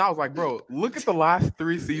 And I was like, bro, look at the last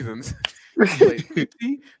 3 seasons. He played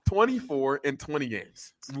 50, 24, and 20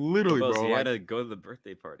 games. Literally, bro. He had to go to the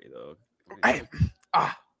birthday party, though. Come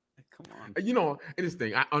on. You know, in this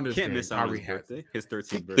thing, I understand. Can't miss out on his birthday. His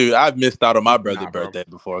 13th birthday. Dude, I've missed out on my brother's birthday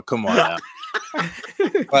before. Come on now.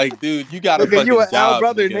 Like, dude, you got to fucking you an job,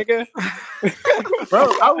 brother, nigga.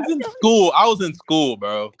 Bro, I was in school,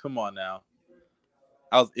 bro. Come on now.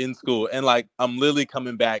 I was in school, and like I'm literally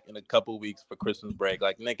coming back in a couple weeks for Christmas break.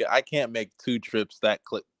 Like, nigga, I can't make 2 trips that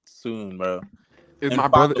quick soon, bro. Is my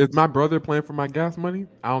brother playing for my gas money?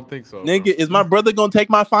 I don't think so. Nigga, bro. Is my brother gonna take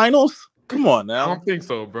my finals? Come on now. I don't think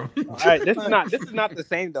so, bro. All right, this is not the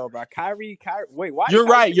same though, bro. Kyrie, wait, why? You're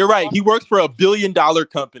right. He works for $1 billion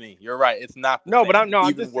company. You're right. It's not. I'm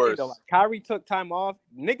just worse. Saying, though, Kyrie took time off.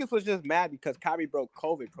 Niggas was just mad because Kyrie broke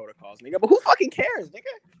COVID protocols, nigga. But who fucking cares,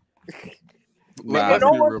 nigga?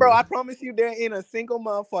 No one, bro. I promise you, there ain't a single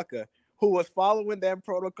motherfucker who was following them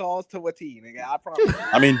protocols to a T, nigga. I promise.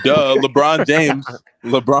 I mean, duh. LeBron James.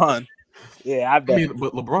 LeBron. Yeah, I bet. I mean,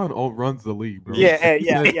 but LeBron runs the league, bro. Yeah.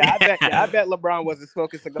 I bet LeBron wasn't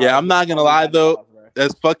smoking cigars. Yeah, I'm not gonna lie though.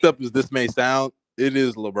 As fucked up as this may sound, it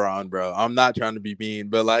is LeBron, bro. I'm not trying to be mean,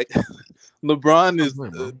 but like, LeBron is.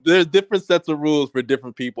 There's different sets of rules for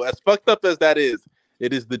different people. As fucked up as that is,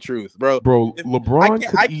 it is the truth, bro. Bro, LeBron.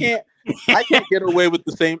 I can't get away with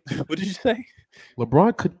the same. What did you say?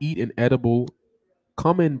 LeBron could eat an edible,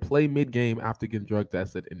 come and play mid-game after getting drug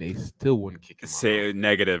tested, and they still wouldn't kick him out. Say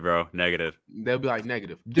negative, bro. Negative. They'll be like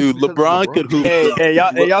negative. Dude, LeBron could hoop. Hey,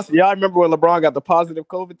 y'all remember when LeBron got the positive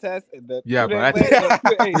COVID test? And the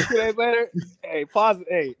 2 days later, hey, positive.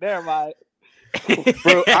 Hey, never mind.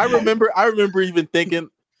 Bro, I remember even thinking,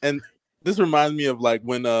 and this reminds me of like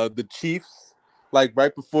when the Chiefs, like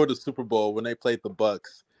right before the Super Bowl, when they played the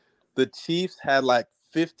Bucks, the Chiefs had like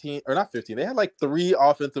 15 or not 15. They had like 3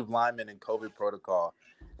 offensive linemen in COVID protocol,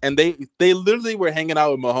 and they literally were hanging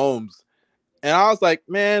out with Mahomes. And I was like,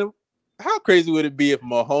 man, how crazy would it be if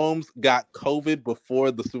Mahomes got COVID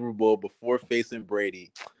before the Super Bowl, before facing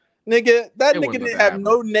Brady? Nigga, that nigga didn't have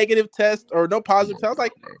no negative test or no positive test. I was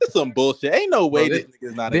like, this is some bullshit. Ain't no way this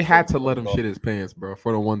nigga's not. They had to let him shit his pants, bro,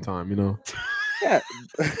 for the one time, you know. Yeah,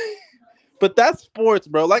 but that's sports,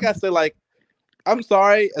 bro. Like I said, like, I'm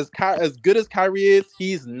sorry, as good as Kyrie is,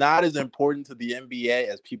 he's not as important to the NBA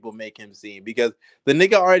as people make him seem, because the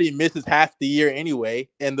nigga already misses half the year anyway,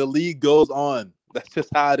 and the league goes on. That's just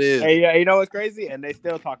how it is. Hey, yeah, you know what's crazy? And they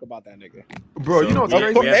still talk about that nigga. Bro, you know what's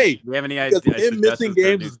crazy? Hey, do you have any ideas? Him missing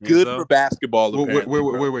games is good for basketball.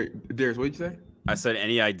 Wait. Darius, what did you say? I said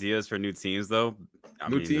any ideas for new teams, though?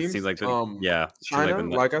 New teams? It seems like China,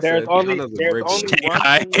 like I there's said, only one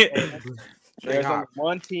There's only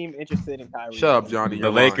one team interested in Kyrie. Shut up, Johnny. The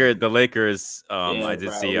Lakers. Yeah, I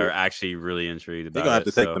did see are actually really intrigued about. They're gonna have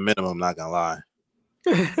to take the minimum. Not gonna lie.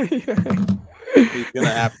 He's gonna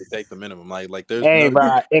have to take the minimum. Like there's. Hey,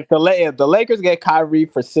 bro, if the Lakers get Kyrie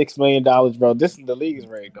for $6 million, bro, the league is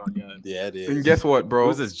rigged on you. Yeah, it is. And guess what, bro?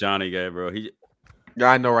 Who's this Johnny guy, bro? Yeah,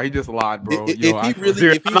 I know, right? He just lied, bro.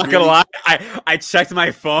 I'm not gonna lie. I checked my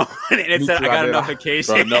phone and it said I got a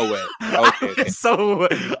notification. Bro, no way. Okay. So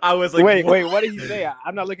I was like, wait, what did he say?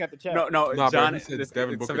 I'm not looking at the chat. No, John. Bro, said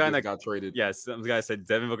Devin Booker just got traded. Yes, some guy said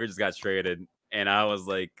Devin Booker just got traded, and I was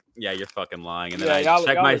like, yeah, you're fucking lying. And then Yeah, I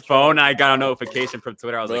checked my phone, and I got a notification from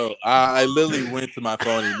Twitter. I was like, I literally went to my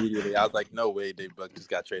phone immediately. I was like, no way, Devin Booker just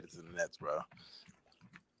got traded to the Nets, bro.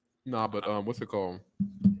 Nah, but what's it called?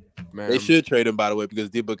 Man, they should trade him, by the way, because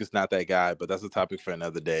D-Book is not that guy. But that's a topic for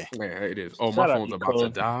another day. Man, it is. Oh, my phone's about to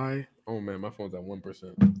die. Oh man, my phone's at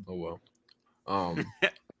 1%. Oh well.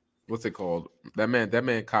 What's it called? That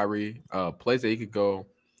man, Kyrie, place that he could go.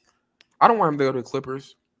 I don't want him to go to the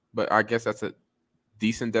Clippers, but I guess that's a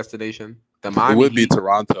decent destination. It would be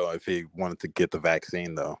Toronto if he wanted to get the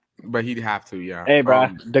vaccine, though. But he'd have to, yeah. Hey, bro,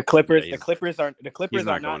 the Clippers are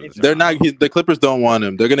not. They're not. The Clippers don't want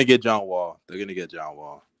him. They're gonna get John Wall.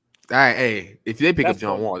 Hey, if they pick up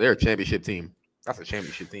John Wall, they're a championship team. That's a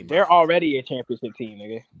championship team. They're already a championship team,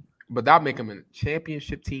 nigga. But that'll make them a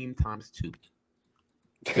championship team times 2.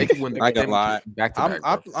 They can win the I can lie. Back to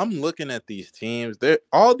back. I'm looking at these teams.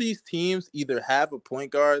 All these teams either have a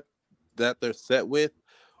point guard that they're set with,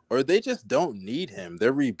 or they just don't need him.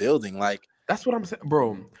 They're rebuilding. Like that's what I'm saying,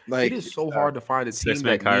 bro. Like it is so hard to find a team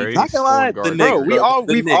that Kyrie. Not gonna lie, bro.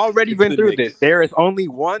 We've already been through this. There is only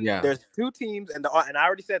one. Yeah. There's 2 teams, and I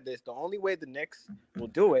already said this. The only way the Knicks will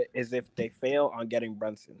do it is if they fail on getting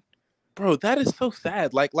Brunson. Bro, that is so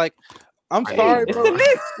sad. Like I'm sorry, it's bro. the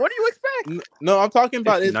Knicks. What do you expect? No, I'm talking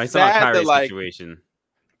about it's sad that like situation.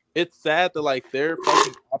 It's sad that like their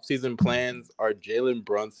fucking offseason plans are Jalen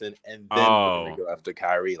Brunson and then they're gonna go after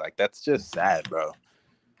Kyrie. Like that's just sad, bro.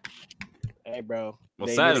 Hey, bro. Well,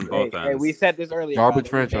 sad on both ends. Hey, we said this earlier. Garbage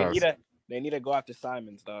franchise. They need to go after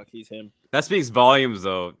Simons, dog. He's him. That speaks volumes,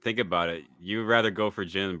 though. Think about it. You'd rather go for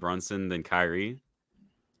Jalen Brunson than Kyrie?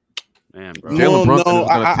 Man, bro. No.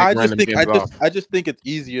 I just think it's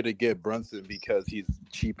easier to get Brunson because he's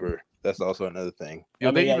cheaper. That's also another thing.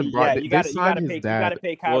 You gotta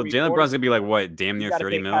pay Kyrie. Well, Jalen Brunson's gonna be like what, damn near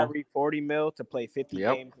 30 mil. Kyrie $40 million to play 50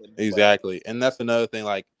 games. Exactly, and that's another thing.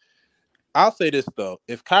 Like, I'll say this though: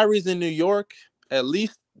 if Kyrie's in New York, at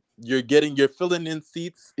least you're filling in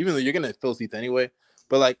seats, even though you're gonna fill seats anyway.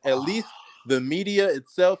 But like, at least the media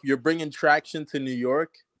itself, you're bringing traction to New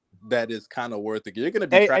York. That is kind of worth it. You're gonna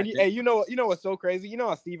be. Hey, you know what's so crazy? You know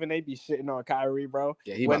how Stephen A be shitting on Kyrie, bro.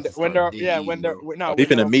 Yeah, he's gonna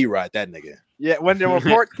me right that nigga. Yeah, when the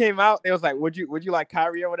reports came out, it was like, would you like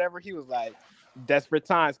Kyrie or whatever? He was like, desperate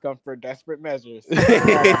times come for desperate measures.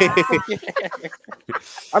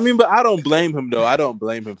 I mean, but I don't blame him though. I don't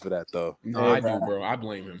blame him for that though. No, I do, bro. I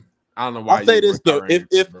blame him. I don't know why. I'll say this though.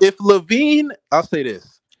 If LaVine, I'll say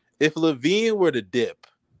this: if LaVine were to dip.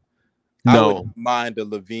 I wouldn't mind a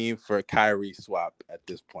LaVine for a Kyrie swap at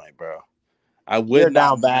this point, bro. I would. You're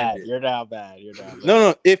down bad. You're down bad.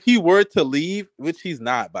 No. If he were to leave, which he's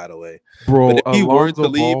not, by the way, bro. But if he were to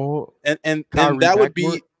leave, and that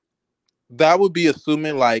would be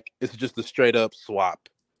assuming like it's just a straight up swap.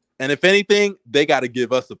 And if anything, they got to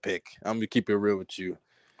give us a pick. I'm gonna keep it real with you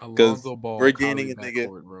because we're gaining a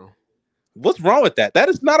nigga. Bro. What's wrong with that? That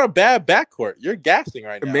is not a bad backcourt. You're gassing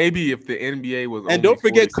right now. Maybe if the NBA was, and don't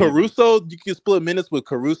forget Caruso. You can split minutes with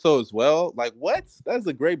Caruso as well. Like what? That's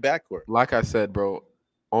a great backcourt. Like I said, bro.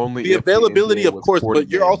 Only the availability, of course, but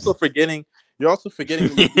you're also forgetting.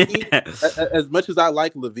 LaVine, as much as I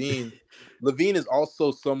like LaVine, LaVine is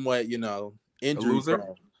also somewhat, injury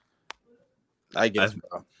prone. I guess,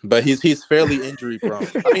 bro. But he's fairly injury prone.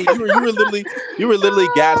 I mean, you were literally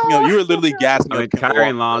gassing up. You were literally gassing up. Kyrie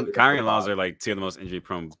and Lonzo are like 2 of the most injury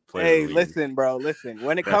prone players. Hey, listen, bro. Listen.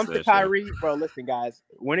 When it comes to Kyrie, bro, listen, guys.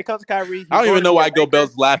 When it comes to Kyrie, I don't even know why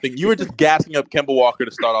Gobel's laughing. You were just gassing up Kemba Walker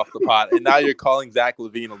to start off the pot, and now you're calling Zach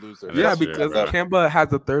LaVine a loser. Yeah, because Kemba has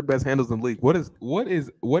the 3rd best handles in the league. What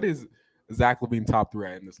is Zach LaVine top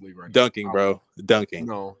 3 in this league right now? Dunking, bro. Dunking.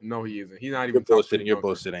 No, he isn't. He's not even bullshitting. You're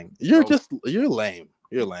bullshitting. You're lame.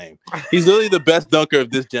 You're lame. He's literally the best dunker of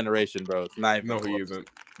this generation, bro. It's not even. No, he isn't.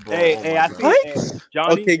 Bro,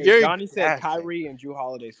 I think Johnny said Kyrie and Drew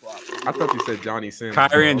Holiday swap. I thought you said Johnny Sims.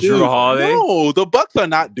 Kyrie and Drew Holiday. No, the Bucks are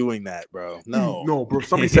not doing that, bro. No, bro.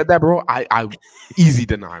 Somebody said that, bro. I easy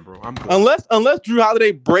deny, bro. I'm good. Unless Drew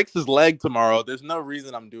Holiday breaks his leg tomorrow, there's no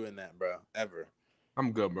reason I'm doing that, bro. Ever.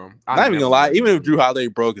 I'm good, bro. Not even gonna lie. Even if Drew Holiday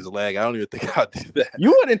broke his leg, I don't even think I'd do that.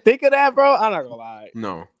 You wouldn't think of that, bro. I'm not gonna lie.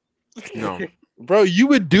 No. Bro, you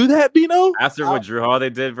would do that, Bino? After what Drew Holiday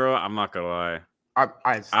did, bro, I'm not gonna lie. I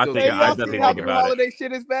think Hey, I y'all definitely see how think Drew about it. Holiday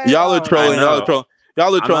shit is bad? Y'all are Oh, trolling. I Y'all know. are trolling.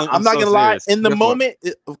 Y'all are trolling. I'm not so gonna lie. serious. In the Guess what? moment,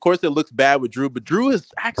 of course, it looks bad with Drew, but Drew is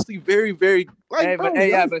actually very, very. Like, Hey, bro, but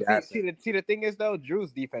hey, y'all yeah, but got see, the thing is though,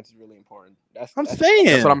 Drew's defense is really important. I'm saying.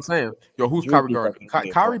 That's what I'm saying. Yo, who's Drew Kyrie guard? defense is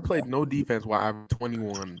really Kyrie important, played bro. no defense while averaging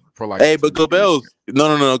 21 for like. Hey, but Gobels,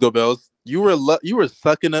 no, Gobels, you were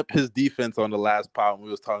sucking up his defense on the last pod when we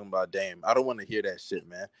was talking about Dame. I don't want to hear that shit,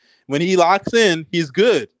 man. When he locks in, he's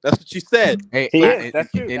good. That's what you said. Hey, He is. That's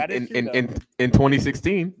true. That is true, in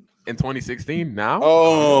 2016. In 2016, now.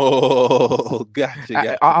 Oh,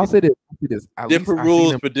 gotcha. I'll say this. At Different least I've seen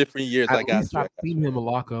rules him- for different years. At I got least you. I've seen him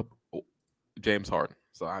lock up James Harden.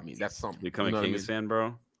 So I mean, that's something. Become You know a what I Kings fan,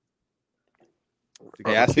 bro.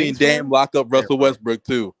 Hey, I seen Dame lock up Russell Westbrook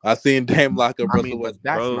too. I seen Dame lock up Russell but Westbrook.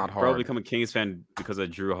 that's Bro, not hard. Bro, become a Kings fan because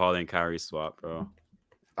of Drew Holiday and Kyrie swap, bro.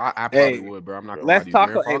 I probably would, bro. I'm not gonna Let's lie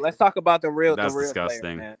to talk. you. Hey, let's talk about the real. That's the real disgusting.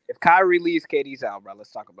 Player, man. If Kyrie leaves, KD's out, bro.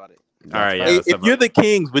 Let's talk about it. All right, yeah. Hey, let's if talk you're about- the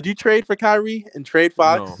Kings, would you trade for Kyrie and trade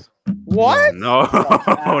Fox? What? No,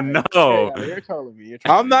 no, You're trolling me.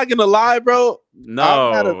 I'm not gonna lie, bro.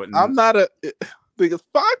 no. I'm not a because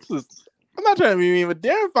Fox is. I'm not trying to be mean, but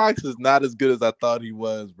Darren Fox is not as good as I thought he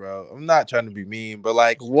was, bro. I'm not trying to be mean, but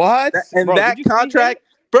like What? and Bro, that did you see contract, him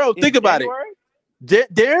bro. in Think about January?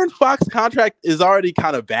 it. Darren Fox contract is already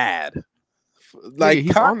kind of bad. Like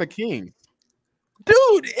he's on the Kings.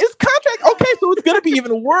 dude, his contract. Okay, so it's gonna be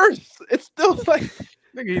even worse. It's still like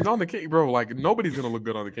Nigga, he's on the Kings, bro. Like nobody's gonna look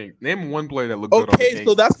good on the Kings. Name one player that looked good on the okay. Kings.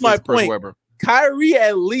 So that's my since Chris point. Webber. Kyrie,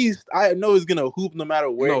 at least I know is gonna hoop no matter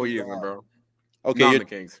where. No, he he's isn't, at. bro. Okay, Not on you're, the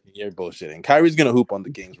Kings. you're bullshitting. Kyrie's gonna hoop on the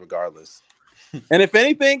Kings regardless. And if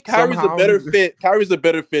anything, Kyrie's Somehow a better he's- fit. Kyrie's a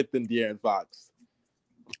better fit than De'Aaron Fox.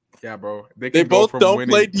 Yeah, bro. They can go both from don't winning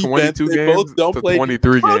play defense. 22 They games both don't to play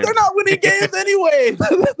 23 Bro, games. they're not winning games anyway.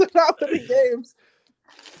 They're not winning games.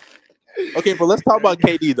 Okay, but let's talk about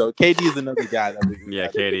KD though. KD is another guy that we Yeah,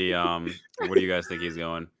 Katie. Where do you guys think he's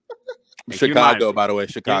going? And keep in Chicago, mind- by the way,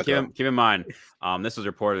 Chicago. Keep in mind, this was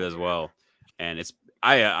reported as well, and it's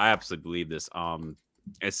I absolutely believe this.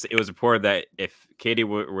 It was reported that if KD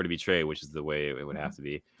were to be traded, which is the way it would have to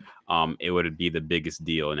be, it would be the biggest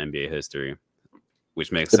deal in NBA history,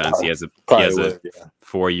 which makes sense. He has a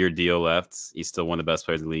 4-year deal left. He's still one of the best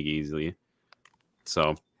players in the league easily.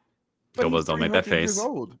 So, But Gobels he's don't make that 300 years face.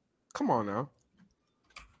 old. Come on now.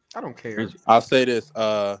 I don't care. I'll say this.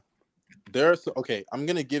 There's okay. I'm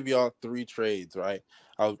gonna give y'all 3 trades. Right.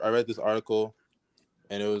 I read this article,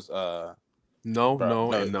 and it was No.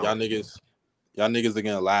 Y'all niggas are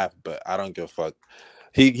gonna laugh, but I don't give a fuck.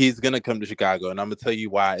 He's gonna come to Chicago, and I'm gonna tell you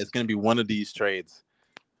why. It's gonna be one of these trades.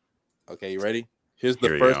 Okay, you ready? Here's the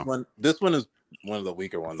Here we first go. one. This one is one of the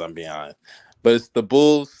weaker ones, I'm being honest. But it's the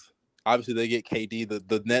Bulls. Obviously, they get KD.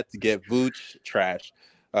 The Nets get Vooch, trash.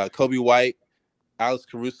 Kobe White, Alex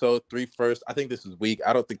Caruso, 3 firsts. I think this is weak.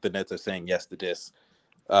 I don't think the Nets are saying yes to this.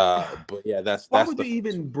 But yeah, that's Why that's would the you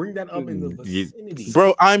even bring that up in the vicinity?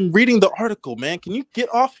 Bro, I'm reading the article, man. Can you get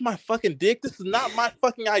off my fucking dick? This is not my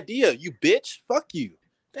fucking idea, you bitch. Fuck you.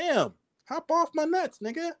 Damn. Hop off my nuts,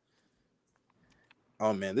 nigga.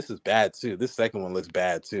 Oh, man, this is bad, too. This second one looks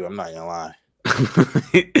bad, too. I'm not gonna lie.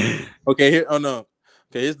 Okay, here. Oh, no.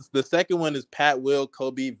 Okay, here's the second one is Pat Will,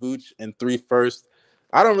 Kobe, Vooch, and 3 firsts.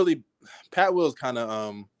 I don't really... Pat Will's kind of...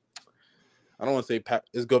 I don't want to say Pat...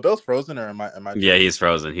 Is Gobels frozen, or am I... Yeah, he's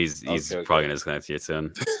frozen. He's Okay. probably gonna disconnect here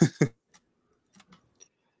soon.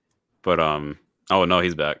 But oh no,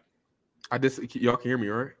 he's back. Y'all can hear me,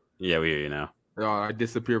 right? Yeah, we hear you now. I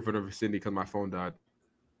disappeared from the vicinity because my phone died.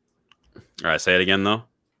 All right, say it again though.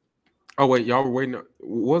 Oh wait, y'all were waiting.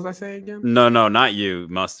 What was I saying again? No, not you,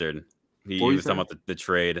 Mustard. He What were you was talking about the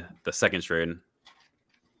trade, the second trade.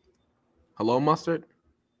 Hello, Mustard.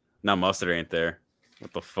 No, Mustard ain't there.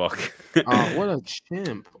 What the fuck? What a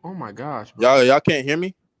chimp! Oh my gosh, bro. Y'all can't hear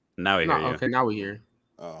me? Now we hear you. Okay, now we hear.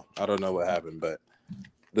 Oh, I don't know what happened, but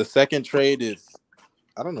the second trade is,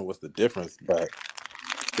 I don't know what's the difference, but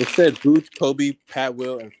it said Vooch, Kobe, Pat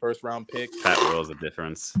Will, and first round picks. Pat Will's the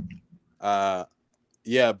difference.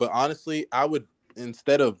 Yeah, but honestly, I would,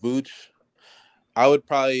 instead of Vooch, I would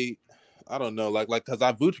probably, I don't know, like because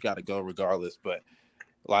Vooch got to go regardless, but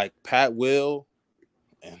like Pat Will,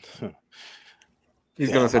 and He's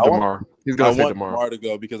Yeah, gonna say I want- DeMar. He's gonna say want DeMar. DeMar to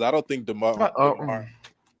go because I don't think DeMar, Uh,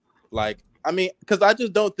 like, I mean, because I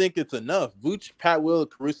just don't think it's enough. Vooch, Pat Will,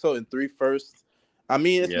 Caruso, and 3 firsts. I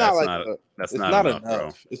mean, it's Yeah, not it's like not- That's it's not, not enough,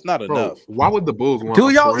 bro. It's not Bro, enough. why would the Bulls want? Do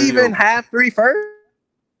a y'all perennial- even have 3 firsts?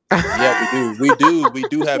 Yeah, we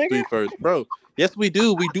do have 3 firsts, bro. Yes, we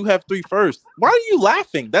do. We do have 3 firsts. Why are you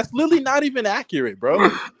laughing? That's literally not even accurate, bro.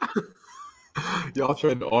 Y'all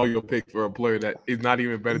trading all your picks for a player that is not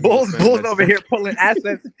even better than Bulls the center. over here pulling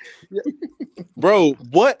assets. Bro,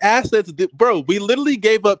 what assets did we literally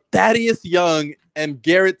gave up Thaddeus Young and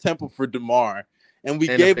Garrett Temple for DeMar. And we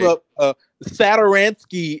And a gave pick. up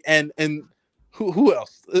Satoransky and who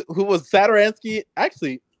else? Who was Satoransky?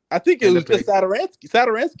 Actually, I think it And a was just pick.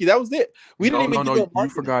 Satoransky. That was it. We didn't even give up You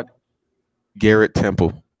Marcus. forgot Garrett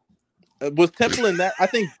Temple. Was Temple in that? I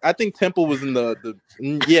think Temple was in the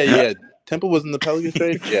yeah. Temple was in the Pelicans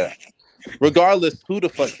trade. Yeah. Regardless, who the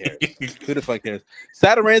fuck cares? Who the fuck cares?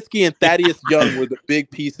 Satoransky and Thaddeus Young were the big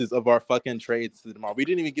pieces of our fucking trades tomorrow. We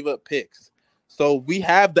didn't even give up picks. So we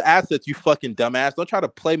have the assets, you fucking dumbass. Don't try to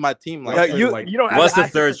play my team like that. You don't have What's the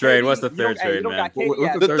assets third to trade? KD. What's the You third don't- hey, you trade, don't man? got KD What's the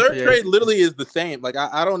assets. The third third trade? trade literally is the same. Like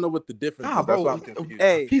I don't know what the difference Nah, is. That's bro. why I'm confused.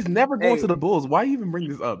 Hey, He's never going Hey. to the Bulls. Why you even bring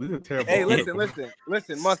this up? This is terrible. hey,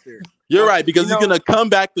 listen, Mustard. You're right, because You he's gonna come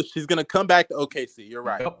back to OKC. You're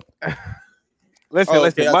right. Yep. Listen, Oh,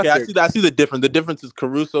 okay, Mustard. I see the difference. The difference is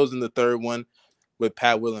Caruso's in the third one with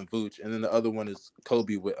Pat, Will, and Vooch, and then the other one is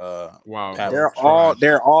Kobe with Wow. Pat.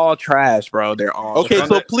 They're all trash, bro. They're all Okay, trash.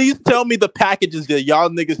 so please tell me the packages that y'all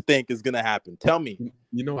niggas think is gonna happen. Tell me.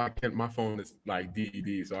 You know I can't. My phone is like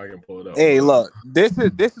DED, so I can pull it up. Hey, look, this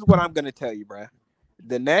is what I'm gonna tell you, bro.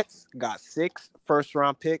 The Nets got 6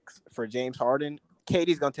 first-round picks for James Harden.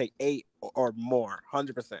 KD's gonna take 8 or more,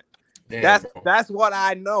 100%. Damn, bro. That's what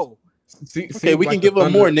I know. Okay, we can give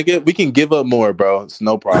up more, nigga. We can give up more, bro. It's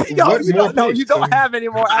no problem. Yo, What you more don't, picks? have any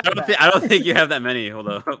more. I After don't that. think think you have that many. Hold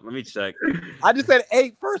on, let me check. I just said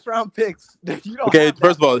 8 first-round picks. You don't Okay, have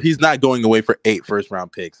first that. of all, he's not going away for 8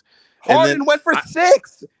 first-round picks. And Harden then- went for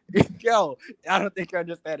 6. Yo, I don't think you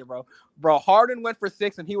understand it, bro. Bro, Harden went for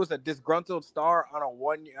 6, and he was a disgruntled star on a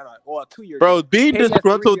 1-year or a 2-year. Bro, being KD has 3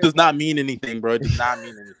 disgruntled years does not mean anything, bro. It does not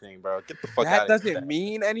mean anything, bro. Get the fuck that out of here. doesn't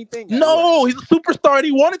mean anything. No, he's a superstar and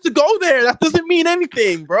he wanted to go there. That doesn't mean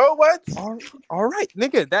anything, bro. What? All right,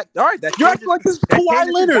 nigga. That You're acting like this is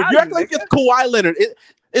Kawhi Leonard. You're acting like it's Kawhi Leonard.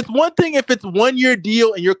 It's one thing if it's 1-year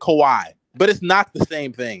deal and you're Kawhi, but it's not the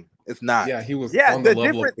same thing. It's not. Yeah, he was. Yeah, on the the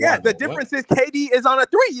level difference. of Yeah, Kawhi, the but difference is KD is on a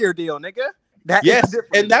 3-year deal, nigga. That is Yes, the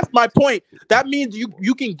difference. and that's my point. That means you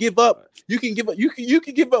can give up. You can give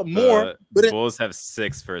up more. But Bulls have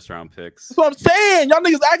 6 first-round picks. that's what I'm saying. Y'all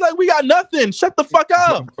niggas act like we got nothing. Shut the fuck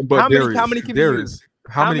up. But How many- Darius, how many can you Darius, use?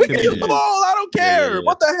 How many We can can you Use use? them all. I don't care. Yeah.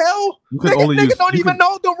 What the hell? You can only Niggas use. don't you even can-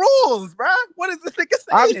 know the rules, bro. What is this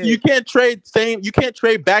nigga saying? You can't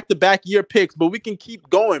trade back-to-back year picks, but we can keep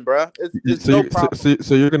going, bro. It's So, no you- problem.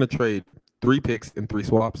 so you're gonna trade 3 picks and 3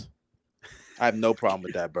 swaps. I have no problem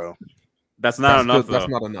with that, bro. That's not enough. That's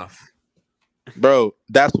though. not enough. Bro,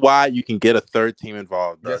 that's why you can get a third team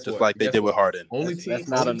involved, bro. Guess just what? like they Guess did with what? Harden. Only That's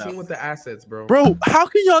not only enough. team with the assets, bro. Bro, how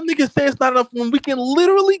can y'all niggas say it's not enough when we can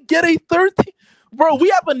literally get a third team? Bro, we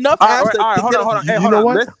have enough All right, assets. all right, to hold get on, hold on. You Hey, hold know on.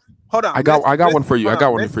 what? Hold on. I got one for you. I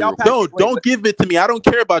got one for you. Don't give it to me. I don't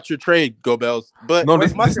care about your trade, Go Bells. But No, Wait,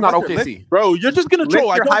 this is Mustard, not Mustard, OKC. bro, you're just gonna List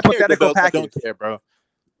troll. I your don't care, Go hypothetical Bells. I don't package. care, bro.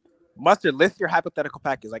 Mustard, list your hypothetical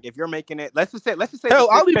package. Like if you're making it, let's just say. Hell,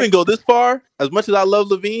 the I'll 6 even picks- go this far. As much as I love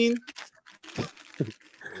Levine,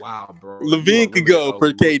 Wow, bro. Levine could go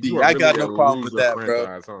for KD. I got no problem with that,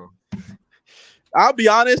 bro. bro. I'll be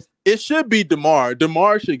honest. It should be DeMar.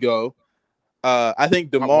 DeMar should go. I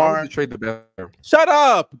think Why would DeMar. you trade the best? Shut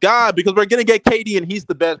up, God, because we're gonna get KD and he's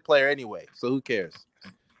the best player anyway. So who cares?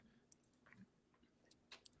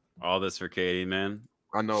 All this for Katie, man.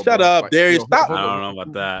 I know. Shut bro. up, Like, Darius. yo, Stop. hold I on. don't know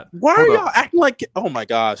about that. Why are Hold y'all up. acting like? Oh my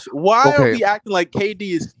gosh, why are Okay. we acting like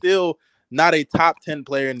KD is still not a top 10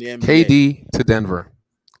 player in the NBA? KD to Denver,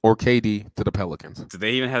 or KD to the Pelicans. Do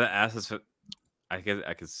they even have the assets for? I could.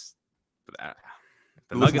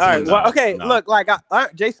 The Listen, Nuggets. All right. would Well, not. okay. No. Look, like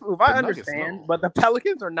Jason, I The Nuggets, understand, no. but the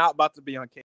Pelicans are not about to be on KD.